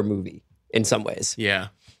better movie in some ways. Yeah.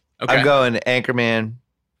 Okay. I'm going Anchorman,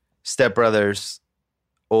 Step Brothers,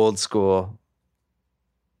 Old School,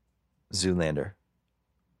 Zoolander.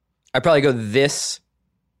 I'd probably go this,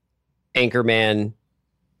 Anchorman,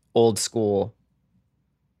 Old School.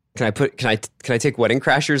 Can I take Wedding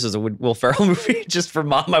Crashers as a Will Ferrell movie just for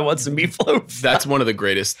Mom? I want some meatloaf. That's one of the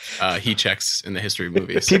greatest heat checks in the history of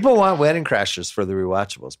movies. People want Wedding Crashers for the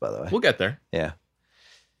rewatchables, by the way. We'll get there. Yeah.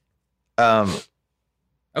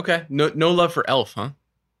 Okay. No love for Elf, huh?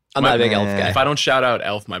 I'm not a big Elf guy. If I don't shout out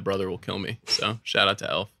Elf, my brother will kill me. So shout out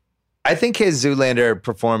to Elf. I think his Zoolander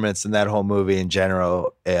performance in that whole movie in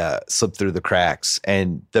general slipped through the cracks.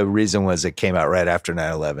 And the reason was it came out right after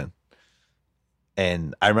 9/11.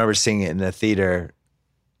 And I remember seeing it in the theater,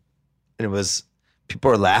 and it was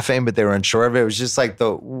people were laughing, but they were unsure of it. It was just like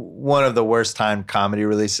one of the worst timed comedy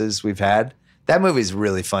releases we've had. That movie's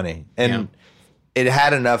really funny, and it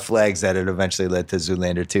had enough legs that it eventually led to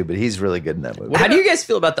Zoolander 2. But he's really good in that movie. How do you guys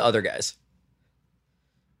feel about the other guys?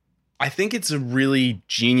 I think it's a really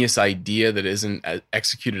genius idea that isn't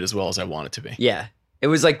executed as well as I want it to be. Yeah, it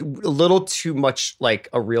was like a little too much like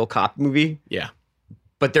a real cop movie. Yeah.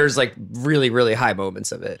 But there's like really, really high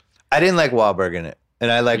moments of it. I didn't like Wahlberg in it.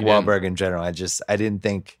 And I like Wahlberg in general.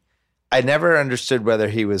 I never understood whether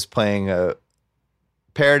he was playing a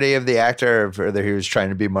parody of the actor or whether he was trying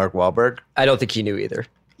to be Mark Wahlberg. I don't think he knew either.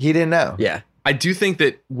 He didn't know. Yeah. I do think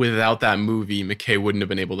that without that movie, McKay wouldn't have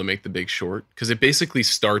been able to make The Big Short because it basically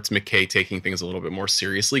starts McKay taking things a little bit more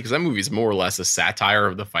seriously because that movie is more or less a satire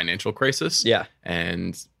of the financial crisis. Yeah.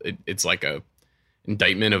 And it's like a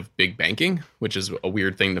indictment of big banking, which is a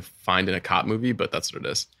weird thing to find in a cop movie, but that's what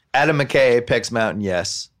it is. Adam McKay, Apex Mountain,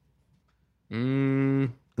 yes.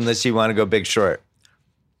 Unless you want to go Big Short.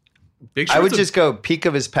 I would just go peak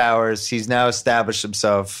of his powers. He's now established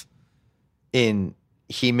himself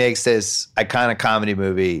he makes this iconic comedy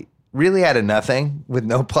movie really out of nothing with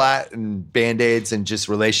no plot and Band-Aids and just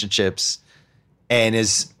relationships. And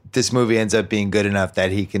this movie ends up being good enough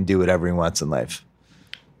that he can do whatever he wants in life.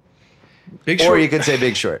 Or you could say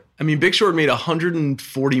Big Short. I mean, Big Short made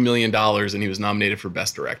 $140 million and he was nominated for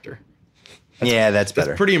Best Director. That's better.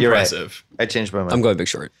 That's pretty impressive. Right. I changed my mind. I'm going Big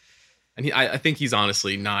Short. And I think he's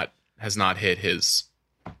honestly has not hit his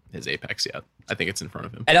his apex yet. I think it's in front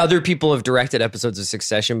of him. And other people have directed episodes of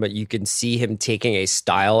Succession, but you can see him taking a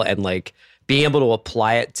style and like being able to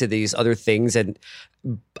apply it to these other things. And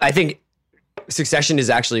I think Succession is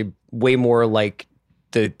actually way more like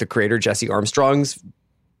the creator Jesse Armstrong's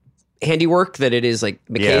handiwork than it is like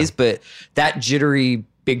McKay's. Yeah. But that jittery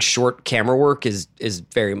Big Short camera work is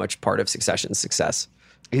very much part of Succession's success.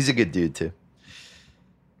 He's a good dude too.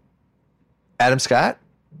 Adam Scott?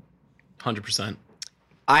 100%.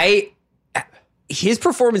 His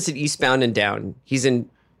performance in Eastbound and Down, he's in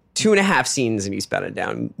 2.5 scenes in Eastbound and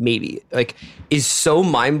Down, maybe, like, is so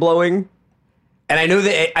mind-blowing. And I know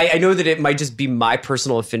that I know that it might just be my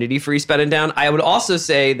personal affinity for Eastbound and Down. I would also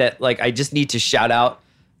say that, like, I just need to shout out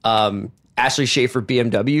Ashley Schaefer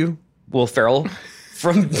BMW, Will Ferrell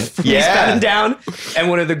from Eastbound and Down. And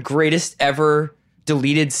one of the greatest ever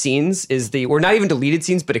deleted scenes is or not even deleted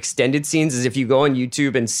scenes, but extended scenes, is if you go on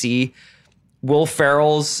YouTube and see Will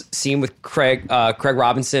Ferrell's scene with Craig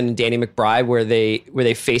Robinson and Danny McBride where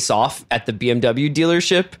they face off at the BMW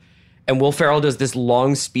dealership, and Will Ferrell does this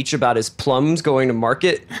long speech about his plums going to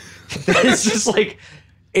market. It's just like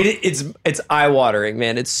it's eye-watering,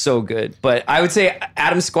 man. It's so good. But I would say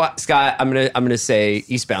Adam Scott. I'm gonna say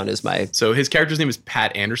Eastbound is my. So his character's name is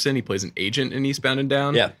Pat Anderson. He plays an agent in Eastbound and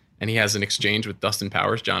Down. Yeah. And he has an exchange with Dustin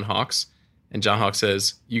Powers, John Hawkes. And John Hawkes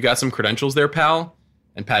says, "You got some credentials there, pal?"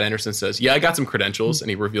 And Pat Anderson says, "Yeah, I got some credentials." And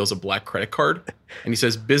he reveals a black credit card. And he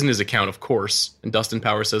says, "Business account, of course." And Dustin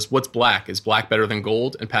Powers says, "What's black? Is black better than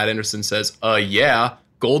gold?" And Pat Anderson says, "Yeah.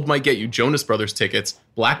 Gold might get you Jonas Brothers tickets.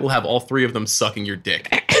 Black will have all 3 of them sucking your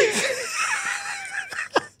dick."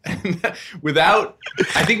 without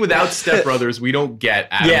Step Brothers, we don't get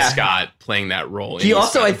Adam Scott playing that role. He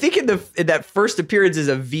also, I think, in that first appearance is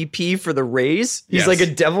a VP for the Rays. He's like a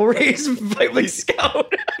Devil Rays like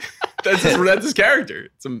scout. That's his character.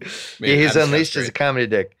 He's unleashed as a comedy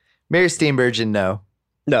dick. Mary Steenburgen, no.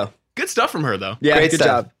 Good stuff from her, though. Yeah, Great good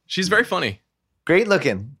stuff. job. She's very funny. Great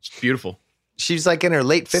looking. She's beautiful. She's like in her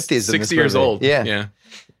late 50s. 60 years old. Yeah.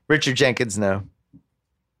 Richard Jenkins, no.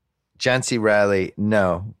 John C. Reilly,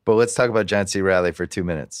 no. But let's talk about John C. Reilly for 2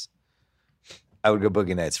 minutes. I would go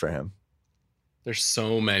Boogie Nights for him. There's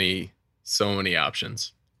so many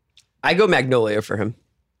options. I go Magnolia for him.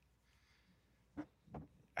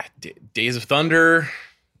 Days of Thunder,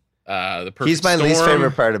 The Perfect He's my Storm. least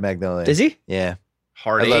favorite part of Magnolia. Is he? Yeah.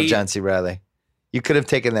 Hard I love Eight. John C. Reilly. You could have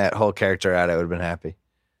taken that whole character out. I would have been happy.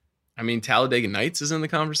 I mean, Talladega Nights is in the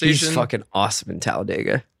conversation. He's fucking awesome in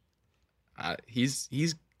Talladega. He's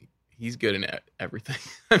good in everything.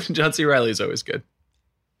 I mean, John C. Reilly is always good.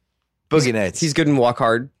 Boogie Nights. He's good in Walk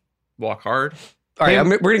Hard. Walk Hard. All right,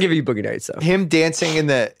 we're gonna give you Boogie Nights though. Him dancing in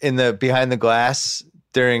the behind the glass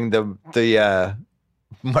during the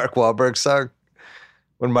Mark Wahlberg song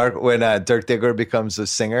when Dirk Diggler becomes a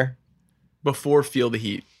singer. Before Feel the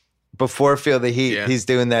Heat. Before Feel the Heat, he's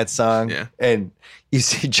doing that song. Yeah. And you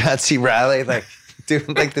see John C. Reilly like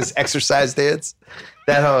doing like this exercise dance.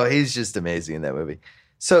 He's just amazing in that movie.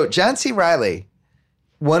 So John C. Reilly,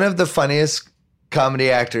 one of the funniest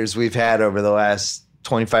comedy actors we've had over the last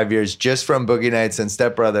 25 years, just from Boogie Nights and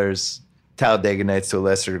Step Brothers, Talladega Nights to a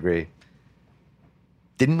lesser degree.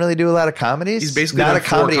 Didn't really do a lot of comedies. He's basically not a done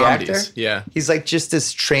 4 comedy comedies. actor. Yeah. He's like just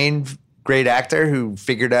this trained great actor who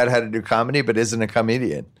figured out how to do comedy but isn't a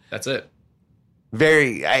comedian. That's it.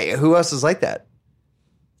 Who else is like that?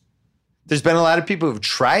 There's been a lot of people who've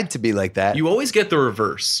tried to be like that. You always get the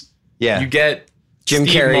reverse. Yeah. You get Jim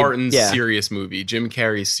Steve Carrey, Martin's serious movie, Jim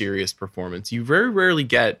Carrey's serious performance. You very rarely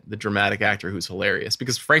get the dramatic actor who's hilarious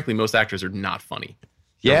because, frankly, most actors are not funny.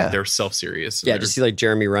 Yeah. They're self-serious. Yeah, just see like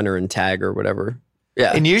Jeremy Renner in Tag or whatever.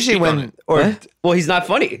 Yeah. And usually well, he's not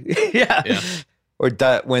funny. Yeah. Or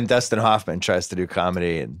when Dustin Hoffman tries to do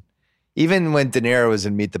comedy, and even when De Niro was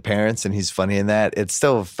in Meet the Parents and he's funny in that, it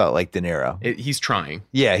still felt like De Niro. He's trying.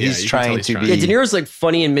 Yeah, he's trying to be. Yeah, De Niro's like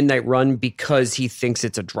funny in Midnight Run because he thinks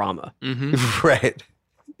it's a drama. Mm-hmm. Right.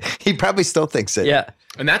 He probably still thinks it. Yeah.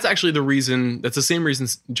 And that's actually that's the same reason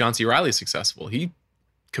John C. Reilly is successful. He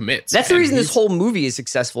commits. That's the reason this whole movie is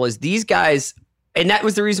successful is these guys, and that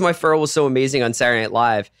was the reason why Ferrell was so amazing on Saturday Night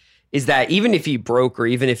Live, is that even if he broke or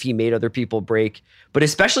even if he made other people break, but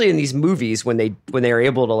especially in these movies when they are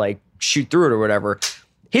able to like shoot through it or whatever,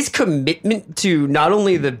 his commitment to not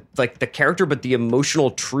only the character but the emotional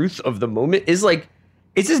truth of the moment is like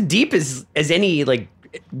it's as deep as any like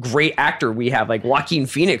great actor we have, like Joaquin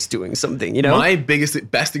Phoenix doing something, you know? My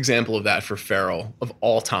best example of that for Farrell of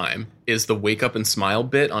all time is the Wake Up and Smile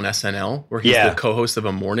bit on SNL, where he's the co-host of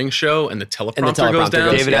a morning show and the teleprompter goes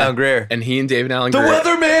down. David Allen Greer. And he and David Allen Greer. The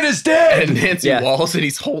weatherman is dead! And Nancy Walls, and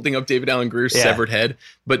he's holding up David Allen Greer's severed head.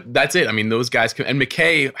 But that's it. I mean, those guys, and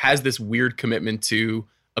McKay has this weird commitment to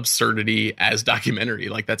absurdity as documentary.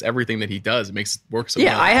 Like, that's everything that he does. It makes it work so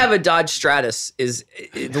well. I have a Dodge Stratus. Is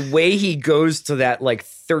the way he goes to that like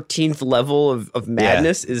 13th level of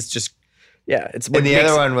madness is just it's. And the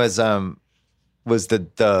other one was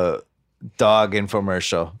the dog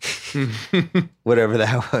infomercial, whatever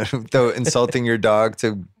that was. Though insulting your dog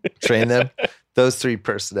to train them. Those three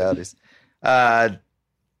personalities.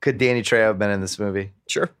 Could Danny Trejo have been in this movie?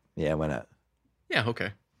 Sure. Yeah, why not? Yeah,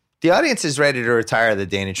 okay. The audience is ready to retire the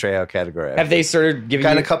Danny Trejo category. Have they started giving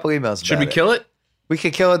Got a couple emails Should we kill it? We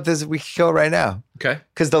could kill it. We could kill it right now. Okay.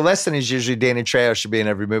 Because the lesson is usually Danny Trejo should be in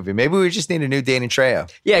every movie. Maybe we just need a new Danny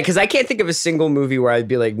Trejo. Yeah, because I can't think of a single movie where I'd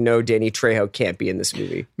be like, no, Danny Trejo can't be in this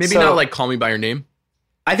movie. Maybe not like Call Me By Your Name.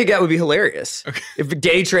 I think that would be hilarious. Okay. If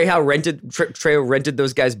Danny Trejo rented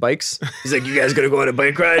those guys' bikes, he's like, you guys gonna go on a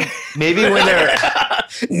bike ride? Maybe when they're...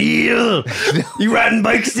 Neil, you riding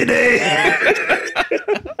bikes today?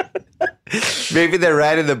 Maybe they're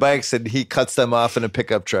riding the bikes and he cuts them off in a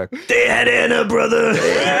pickup truck. They had Anna, brother.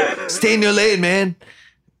 Stay in your lane, man.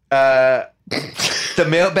 The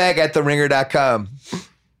mailbag at theringer.com.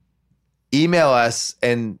 Email us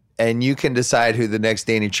and you can decide who the next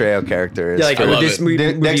Danny Trejo character is. Yeah, like, would this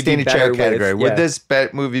movie next Danny Trejo category. With, would this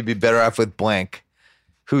movie be better off with blank,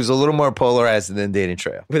 who's a little more polarized than Danny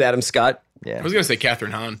Trejo? With Adam Scott? Yeah. I was going to say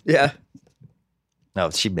Catherine Hahn. Yeah. No,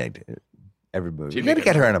 she made every movie. You got to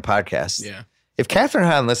get her on a podcast. Yeah. If Catherine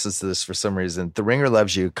Hahn listens to this for some reason, The Ringer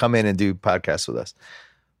loves you. Come in and do podcasts with us.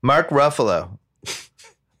 Mark Ruffalo.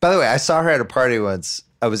 By the way, I saw her at a party once.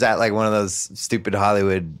 I was at like one of those stupid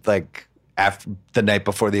Hollywood, like after the night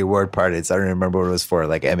before the award parties. I don't remember what it was for,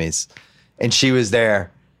 like Emmys. And she was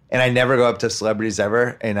there. And I never go up to celebrities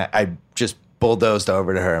ever. And I just bulldozed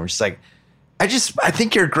over to her. I'm just like, I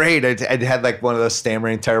think you're great. I had like one of those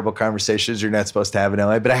stammering, terrible conversations you're not supposed to have in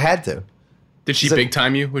LA, but I had to. Did she big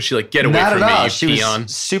time you? Was she like, get away not from at me, all. you She peon?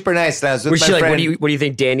 was super nice. And I was with Was my she like, friend. what do you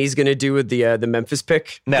think Danny's going to do with the Memphis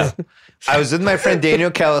pick? No. I was with my friend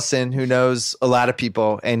Daniel Kellison, who knows a lot of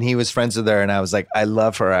people, and he was friends with her. And I was like, I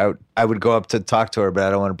love her. I would go up to talk to her, but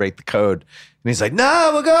I don't want to break the code. And he's like,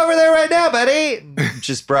 no, we'll go over there right now, buddy. And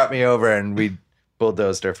just brought me over, and we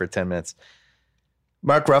bulldozed her for 10 minutes.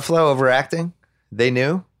 Mark Ruffalo overacting. They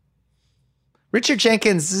knew. Richard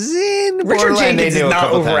Jenkins is in Richard Jenkins is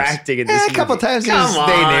not overacting in this movie. A couple times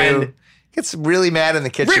they knew. Gets really mad in the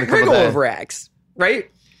kitchen. Riggle overacts, right?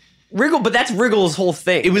 Riggle, but that's Riggle's whole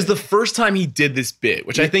thing. It was the first time he did this bit,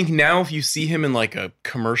 which I think now if you see him in like a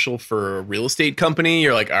commercial for a real estate company,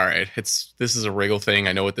 you're like, all right, this is a Riggle thing.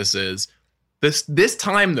 I know what this is. This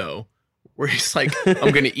time though, where he's like,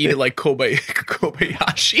 I'm gonna eat it like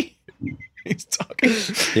Kobayashi. He's talking.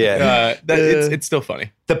 Yeah. It's still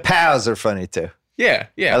funny. The pals are funny too. Yeah.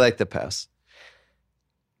 I like the pals.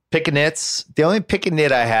 Pick a nits. The only pick a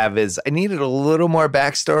nit I have is I needed a little more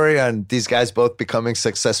backstory on these guys both becoming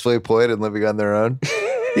successfully employed and living on their own.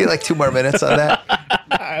 Need like 2 more minutes on that.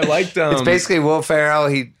 I liked them. It's basically Will Ferrell.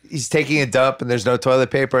 He's taking a dump and there's no toilet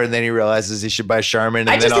paper, and then he realizes he should buy Charmin.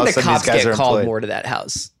 And then all of a sudden these guys are called employed. more to that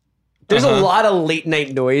house. There's a lot of late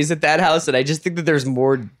night noise at that house, and I just think that there's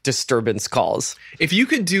more disturbance calls. If you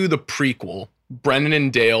could do the prequel, Brennan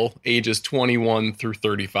and Dale, ages 21 through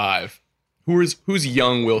 35, who's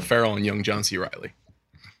young Will Ferrell and young John C. Reilly?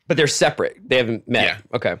 But they're separate. They haven't met. Yeah.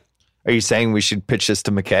 Okay. Are you saying we should pitch this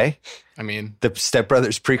to McKay? I mean, the Step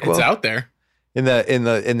Brothers prequel. It's out there. In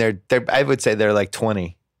their I would say they're like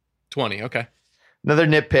 20. 20. Okay. Another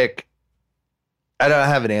nitpick. I don't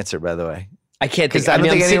have an answer, by the way. I can't think. I'm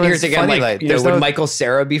sitting here anyone's thinking, funny. like, would Michael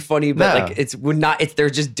Cera be funny? But like,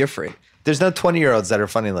 they're just different. There's no 20-year-olds that are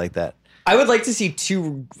funny like that. I would like to see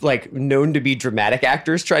 2 like known to be dramatic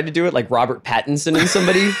actors try to do it, like Robert Pattinson and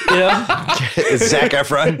somebody. You know, Zac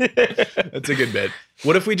Efron. That's a good bit.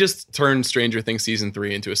 What if we just turn Stranger Things season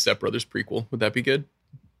 3 into a Step Brothers prequel? Would that be good?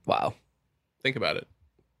 Wow. Think about it.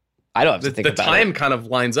 I don't have to think about it. The time kind of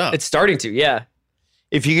lines up. It's starting to, yeah.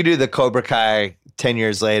 If you could do the Cobra Kai 10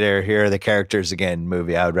 years later, here are the characters again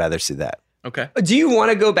movie, I would rather see that. Okay. Do you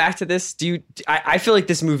want to go back to this? I feel like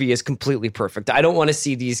this movie is completely perfect. I don't want to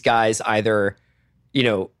see these guys either,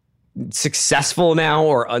 successful now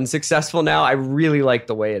or unsuccessful now. I really like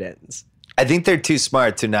the way it ends. I think they're too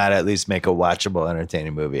smart to not at least make a watchable,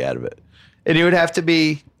 entertaining movie out of it. And it would have to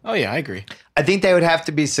be... Oh, yeah, I agree. I think they would have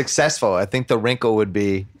to be successful. I think the wrinkle would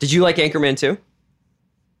be... Did you like Anchorman 2?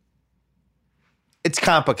 it's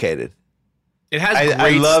complicated. It has I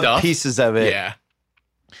great love stuff. pieces of it. Yeah.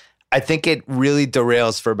 I think it really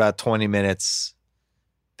derails for about 20 minutes.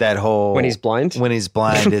 That whole When he's blind? When he's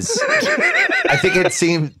blind is I think it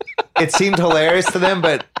seemed hilarious to them,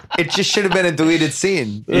 but it just should have been a deleted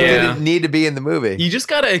scene. It didn't need to be in the movie. You just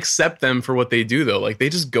got to accept them for what they do, though. Like, they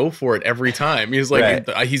just go for it every time. He's like,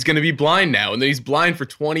 he's going to be blind now. And then he's blind for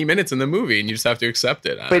 20 minutes in the movie, and you just have to accept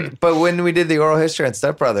it. But when we did the oral history on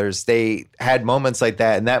Step Brothers, they had moments like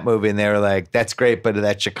that in that movie, and they were like, that's great, but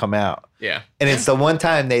that should come out. Yeah. And it's the one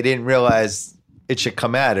time they didn't realize it should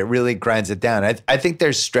come out. It really grinds it down. I think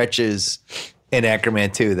there's stretches in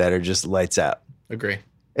Anchorman 2 that are just lights out. Agree.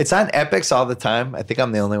 It's on Epix all the time. I think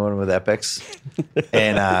I'm the only one with Epix.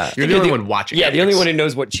 And you're the only one watching. Yeah, Epix. the only one who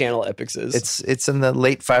knows what channel Epix is. It's in the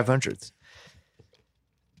late 500s.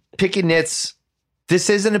 Picky Nits. This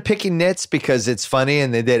isn't a Picky Nits because it's funny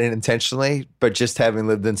and they did it intentionally, but just having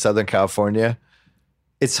lived in Southern California,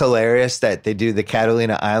 it's hilarious that they do the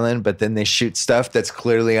Catalina Island, but then they shoot stuff that's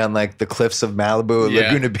clearly on like the cliffs of Malibu or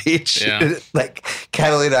Laguna Beach. Yeah. Like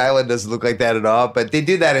Catalina Island doesn't look like that at all, but they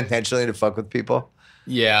do that intentionally to fuck with people.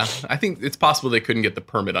 Yeah, I think it's possible they couldn't get the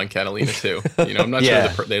permit on Catalina too. You know, I'm not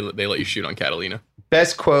sure they let you shoot on Catalina.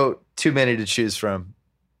 Best quote, too many to choose from.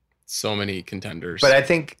 So many contenders. But I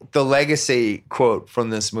think the legacy quote from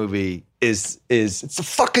this movie is it's a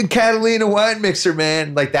fucking Catalina wine mixer,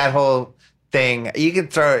 man. Like that whole thing. You can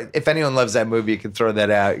throw, if anyone loves that movie, you can throw that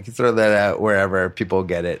out. You can throw that out wherever people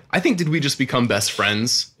get it. I think Did We Just Become Best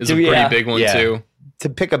Friends is a pretty big one too. To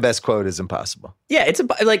pick a best quote is impossible. Yeah, it's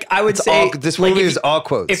like I would say this movie is all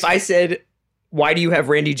quotes. If I said, "Why do you have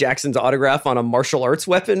Randy Jackson's autograph on a martial arts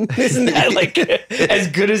weapon?" Isn't that like as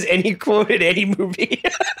good as any quote in any movie?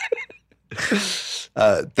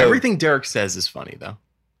 Everything Derek says is funny though.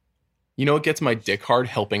 You know what gets my dick hard?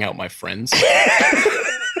 Helping out my friends.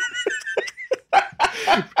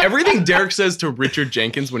 Everything Derek says to Richard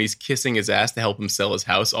Jenkins when he's kissing his ass to help him sell his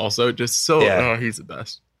house also just so he's the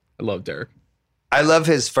best. I love Derek. I love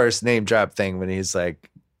his first name drop thing when he's like,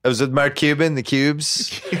 I was with Mark Cuban, the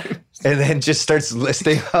Cubes, and then just starts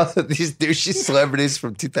listing all of these douchey celebrities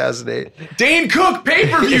from 2008. Dane Cook,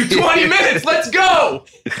 pay-per-view, 20 minutes, let's go!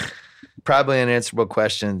 Probably unanswerable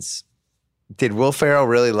questions. Did Will Ferrell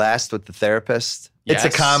really last with the therapist? Yes.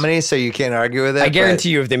 It's a comedy, so you can't argue with it. I guarantee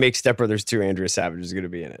you if they make Step Brothers 2, Andrea Savage is going to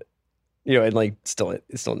be in it. You know, and like it's still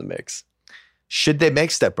in the mix. Should they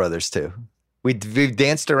make Step Brothers 2? We've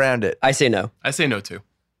danced around it. I say no. I say no too.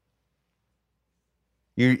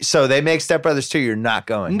 So they make Step Brothers 2, you're not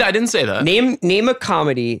going. No, I didn't say that. Name a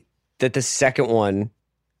comedy that the second one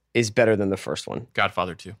is better than the first one.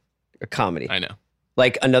 Godfather 2. A comedy. I know.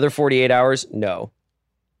 Like Another 48 Hours? No.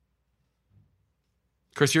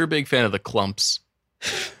 Chris, you're a big fan of the Clumps.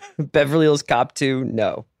 Beverly Hills Cop 2?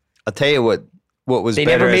 No. I'll tell you what was they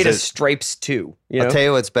better. They never made a Stripes 2. I'll tell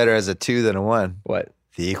you what's better as a 2 than a 1. What?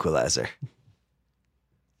 The Equalizer.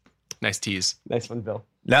 Nice tease. Nice one, Bill.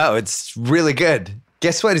 No, it's really good.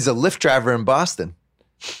 Guess what? He's a Lyft driver in Boston.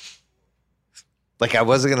 Like I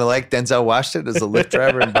wasn't going to like Denzel Washington as a Lyft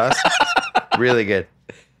driver in Boston. Really good.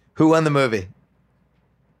 Who won the movie?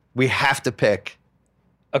 We have to pick.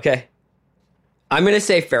 Okay. I'm going to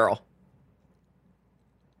say Ferrell.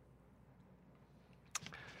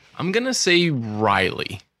 I'm going to say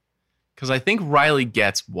Riley. Because I think Riley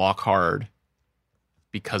gets Walk Hard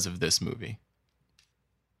because of this movie.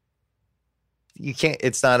 You can't,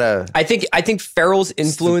 it's not a... I think Ferrell's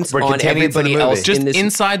influence on everybody else just in this,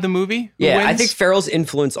 inside the movie? Yeah, wins? I think Ferrell's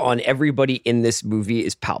influence on everybody in this movie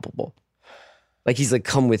is palpable. Like he's like,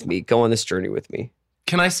 come with me, go on this journey with me.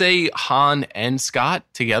 Can I say Han and Scott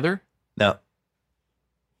together? No.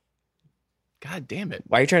 God damn it.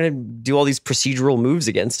 Why are you trying to do all these procedural moves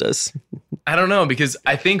against us? I don't know, because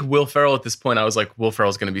I think Will Ferrell at this point, I was like, Will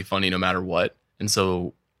Ferrell's going to be funny no matter what. And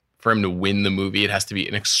so for him to win the movie, it has to be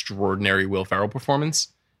an extraordinary Will Ferrell performance.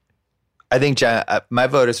 I think my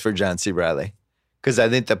vote is for John C. Reilly because I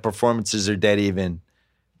think the performances are dead even.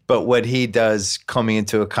 But what he does coming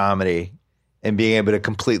into a comedy and being able to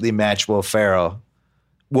completely match Will Ferrell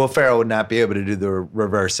would not be able to do the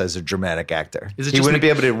reverse as a dramatic actor. He wouldn't be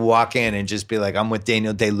able to walk in and just be like, I'm with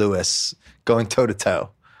Daniel Day-Lewis going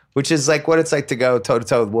toe-to-toe, which is like what it's like to go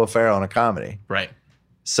toe-to-toe with Will Ferrell in a comedy. Right.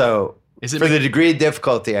 So for the degree of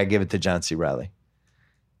difficulty, I give it to John C. Reilly.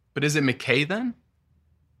 But is it McKay then?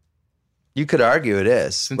 You could argue it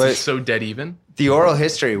is. Since it's so dead even? The oral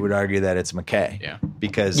history would argue that it's McKay. Yeah.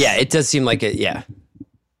 Because... Yeah, it does seem like it, yeah.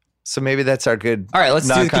 So maybe that's our good all right, let's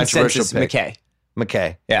do the non-controversial consensus pick.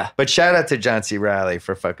 McKay. Yeah. But shout out to John C. Reilly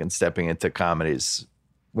for fucking stepping into comedies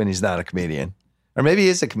when he's not a comedian. Or maybe he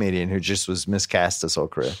is a comedian who just was miscast his whole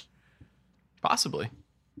career. Possibly.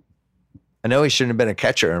 I know he shouldn't have been a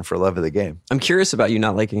catcher in For Love of the Game. I'm curious about you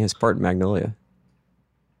not liking his part in Magnolia.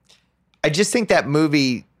 I just think that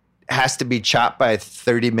movie has to be chopped by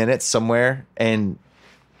 30 minutes somewhere, and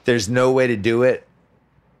there's no way to do it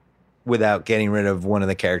without getting rid of one of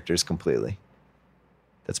the characters completely.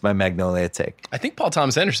 That's my Magnolia take. I think Paul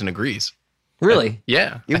Thomas Anderson agrees. Really?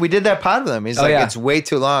 Yeah. We did that pod with him. He's it's way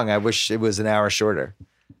too long. I wish it was an hour shorter.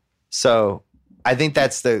 So I think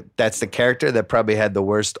that's the character that probably had the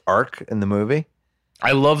worst arc in the movie.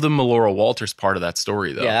 I love the Melora Walters part of that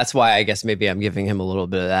story, though. Yeah, that's why I guess maybe I'm giving him a little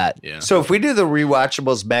bit of that. Yeah. So if we do the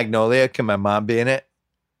rewatchables Magnolia, can my mom be in it?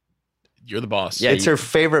 You're the boss. Yeah, it's her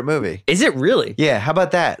favorite movie. Is it really? Yeah. How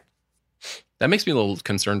about that? That makes me a little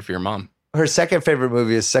concerned for your mom. Her second favorite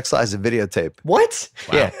movie is Sex, Lies, and Videotape. What?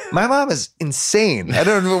 Wow. Yeah. My mom is insane. I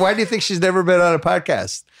don't know. Why do you think she's never been on a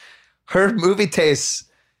podcast? Her movie tastes,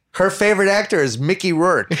 her favorite actor is Mickey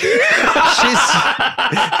Rourke.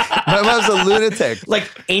 My mom's a lunatic. Like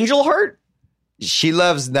Angel Heart? She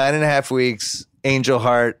loves 9.5 Weeks, Angel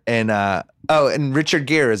Heart, and and Richard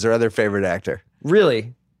Gere is her other favorite actor.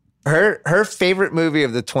 Really? Her favorite movie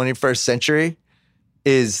of the 21st century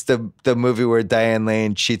is the movie where Diane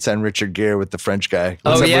Lane cheats on Richard Gere with the French guy.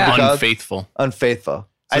 What's that movie called? Unfaithful. Unfaithful.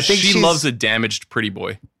 So I think she loves a damaged pretty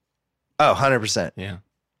boy. Oh, 100%. Yeah.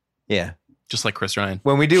 Yeah. Just like Chris Ryan.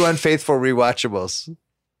 When we do Unfaithful rewatchables,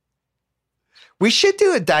 we should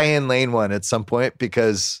do a Diane Lane one at some point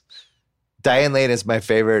because Diane Lane is my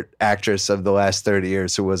favorite actress of the last 30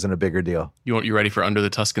 years who wasn't a bigger deal. You ready for Under the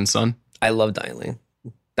Tuscan Sun? I love Diane Lane.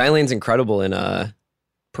 Diane Lane's incredible in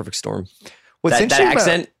Perfect Storm. What's that interesting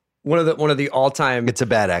accent, one of the all-time it's a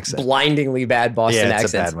bad accent. Blindingly bad Boston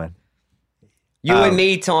accents. Yeah, it's a bad one. You and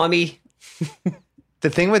me, Tommy. The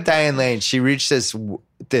thing with Diane Lane, she reached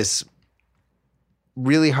this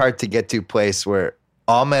really hard to get to place where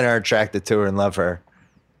all men are attracted to her and love her,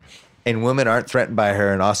 and women aren't threatened by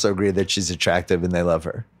her and also agree that she's attractive and they love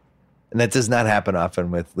her. And that does not happen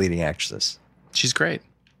often with leading actresses. She's great.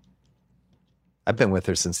 I've been with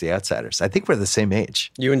her since The Outsiders. I think we're the same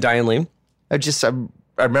age. You and Diane Lane? I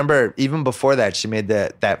remember even before that, she made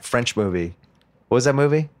that French movie. What was that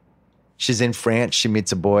movie? She's in France. She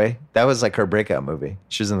meets a boy. That was like her breakout movie.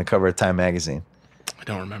 She was on the cover of Time magazine. I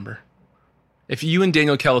don't remember. If you and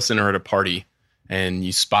Daniel Kellison are at a party and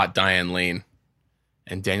you spot Diane Lane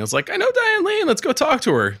and Daniel's like, I know Diane Lane, let's go talk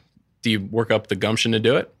to her. Do you work up the gumption to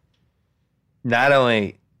do it? Not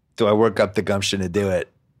only do I work up the gumption to do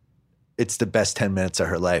it, it's the best 10 minutes of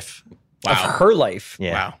her life. Wow. Of her life?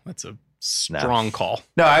 Yeah. Wow. That's a strong call.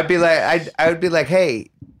 No, I would be like,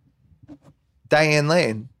 hey, Diane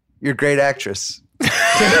Lane, you're a great actress.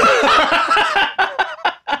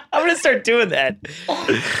 I'm going to start doing that.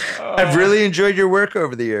 I've really enjoyed your work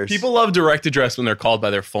over the years. People love direct address when they're called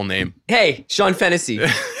by their full name. Hey, Sean Fennessey,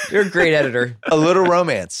 you're a great editor. A Little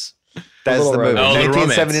Romance. That's the movie. Oh,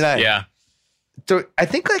 1979. Yeah. So I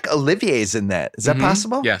think like Olivier's in that. Is that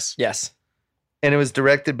possible? Yes. Yes. And it was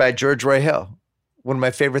directed by George Roy Hill, one of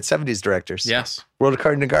my favorite 70s directors. Yes. World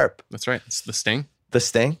According to Garp. That's right. It's The Sting. The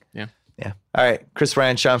Sting? Yeah. Yeah. All right. Chris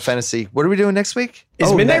Ryan, Sean Fennessey. What are we doing next week?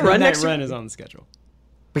 Is Midnight Run Midnight next Run week? is on the schedule.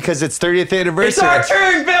 Because it's 30th anniversary. It's our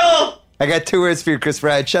turn, Bill! I got 2 words for you, Chris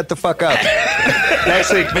Ryan. Shut the fuck up.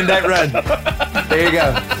 Next week, Midnight Run. There you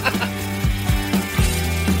go.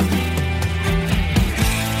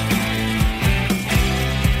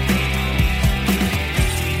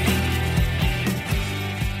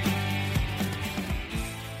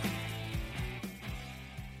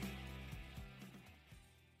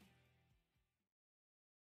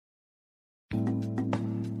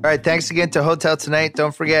 All right, thanks again to Hotel Tonight.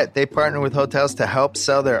 Don't forget, they partner with hotels to help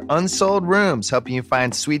sell their unsold rooms, helping you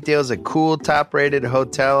find sweet deals at cool, top-rated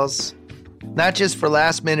hotels. Not just for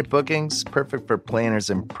last-minute bookings, perfect for planners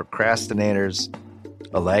and procrastinators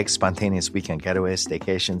alike. Spontaneous weekend getaways,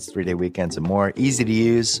 staycations, 3-day weekends, and more. Easy to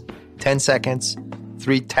use, 10 seconds,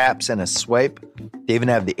 3 taps, and a swipe. They even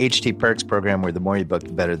have the HT Perks program where the more you book,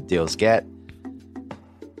 the better the deals get.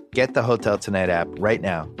 Get the Hotel Tonight app right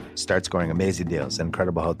now. Start scoring amazing deals and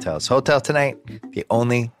incredible hotels. Hotel Tonight, the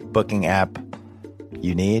only booking app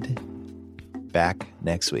you need. Back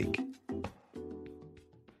next week.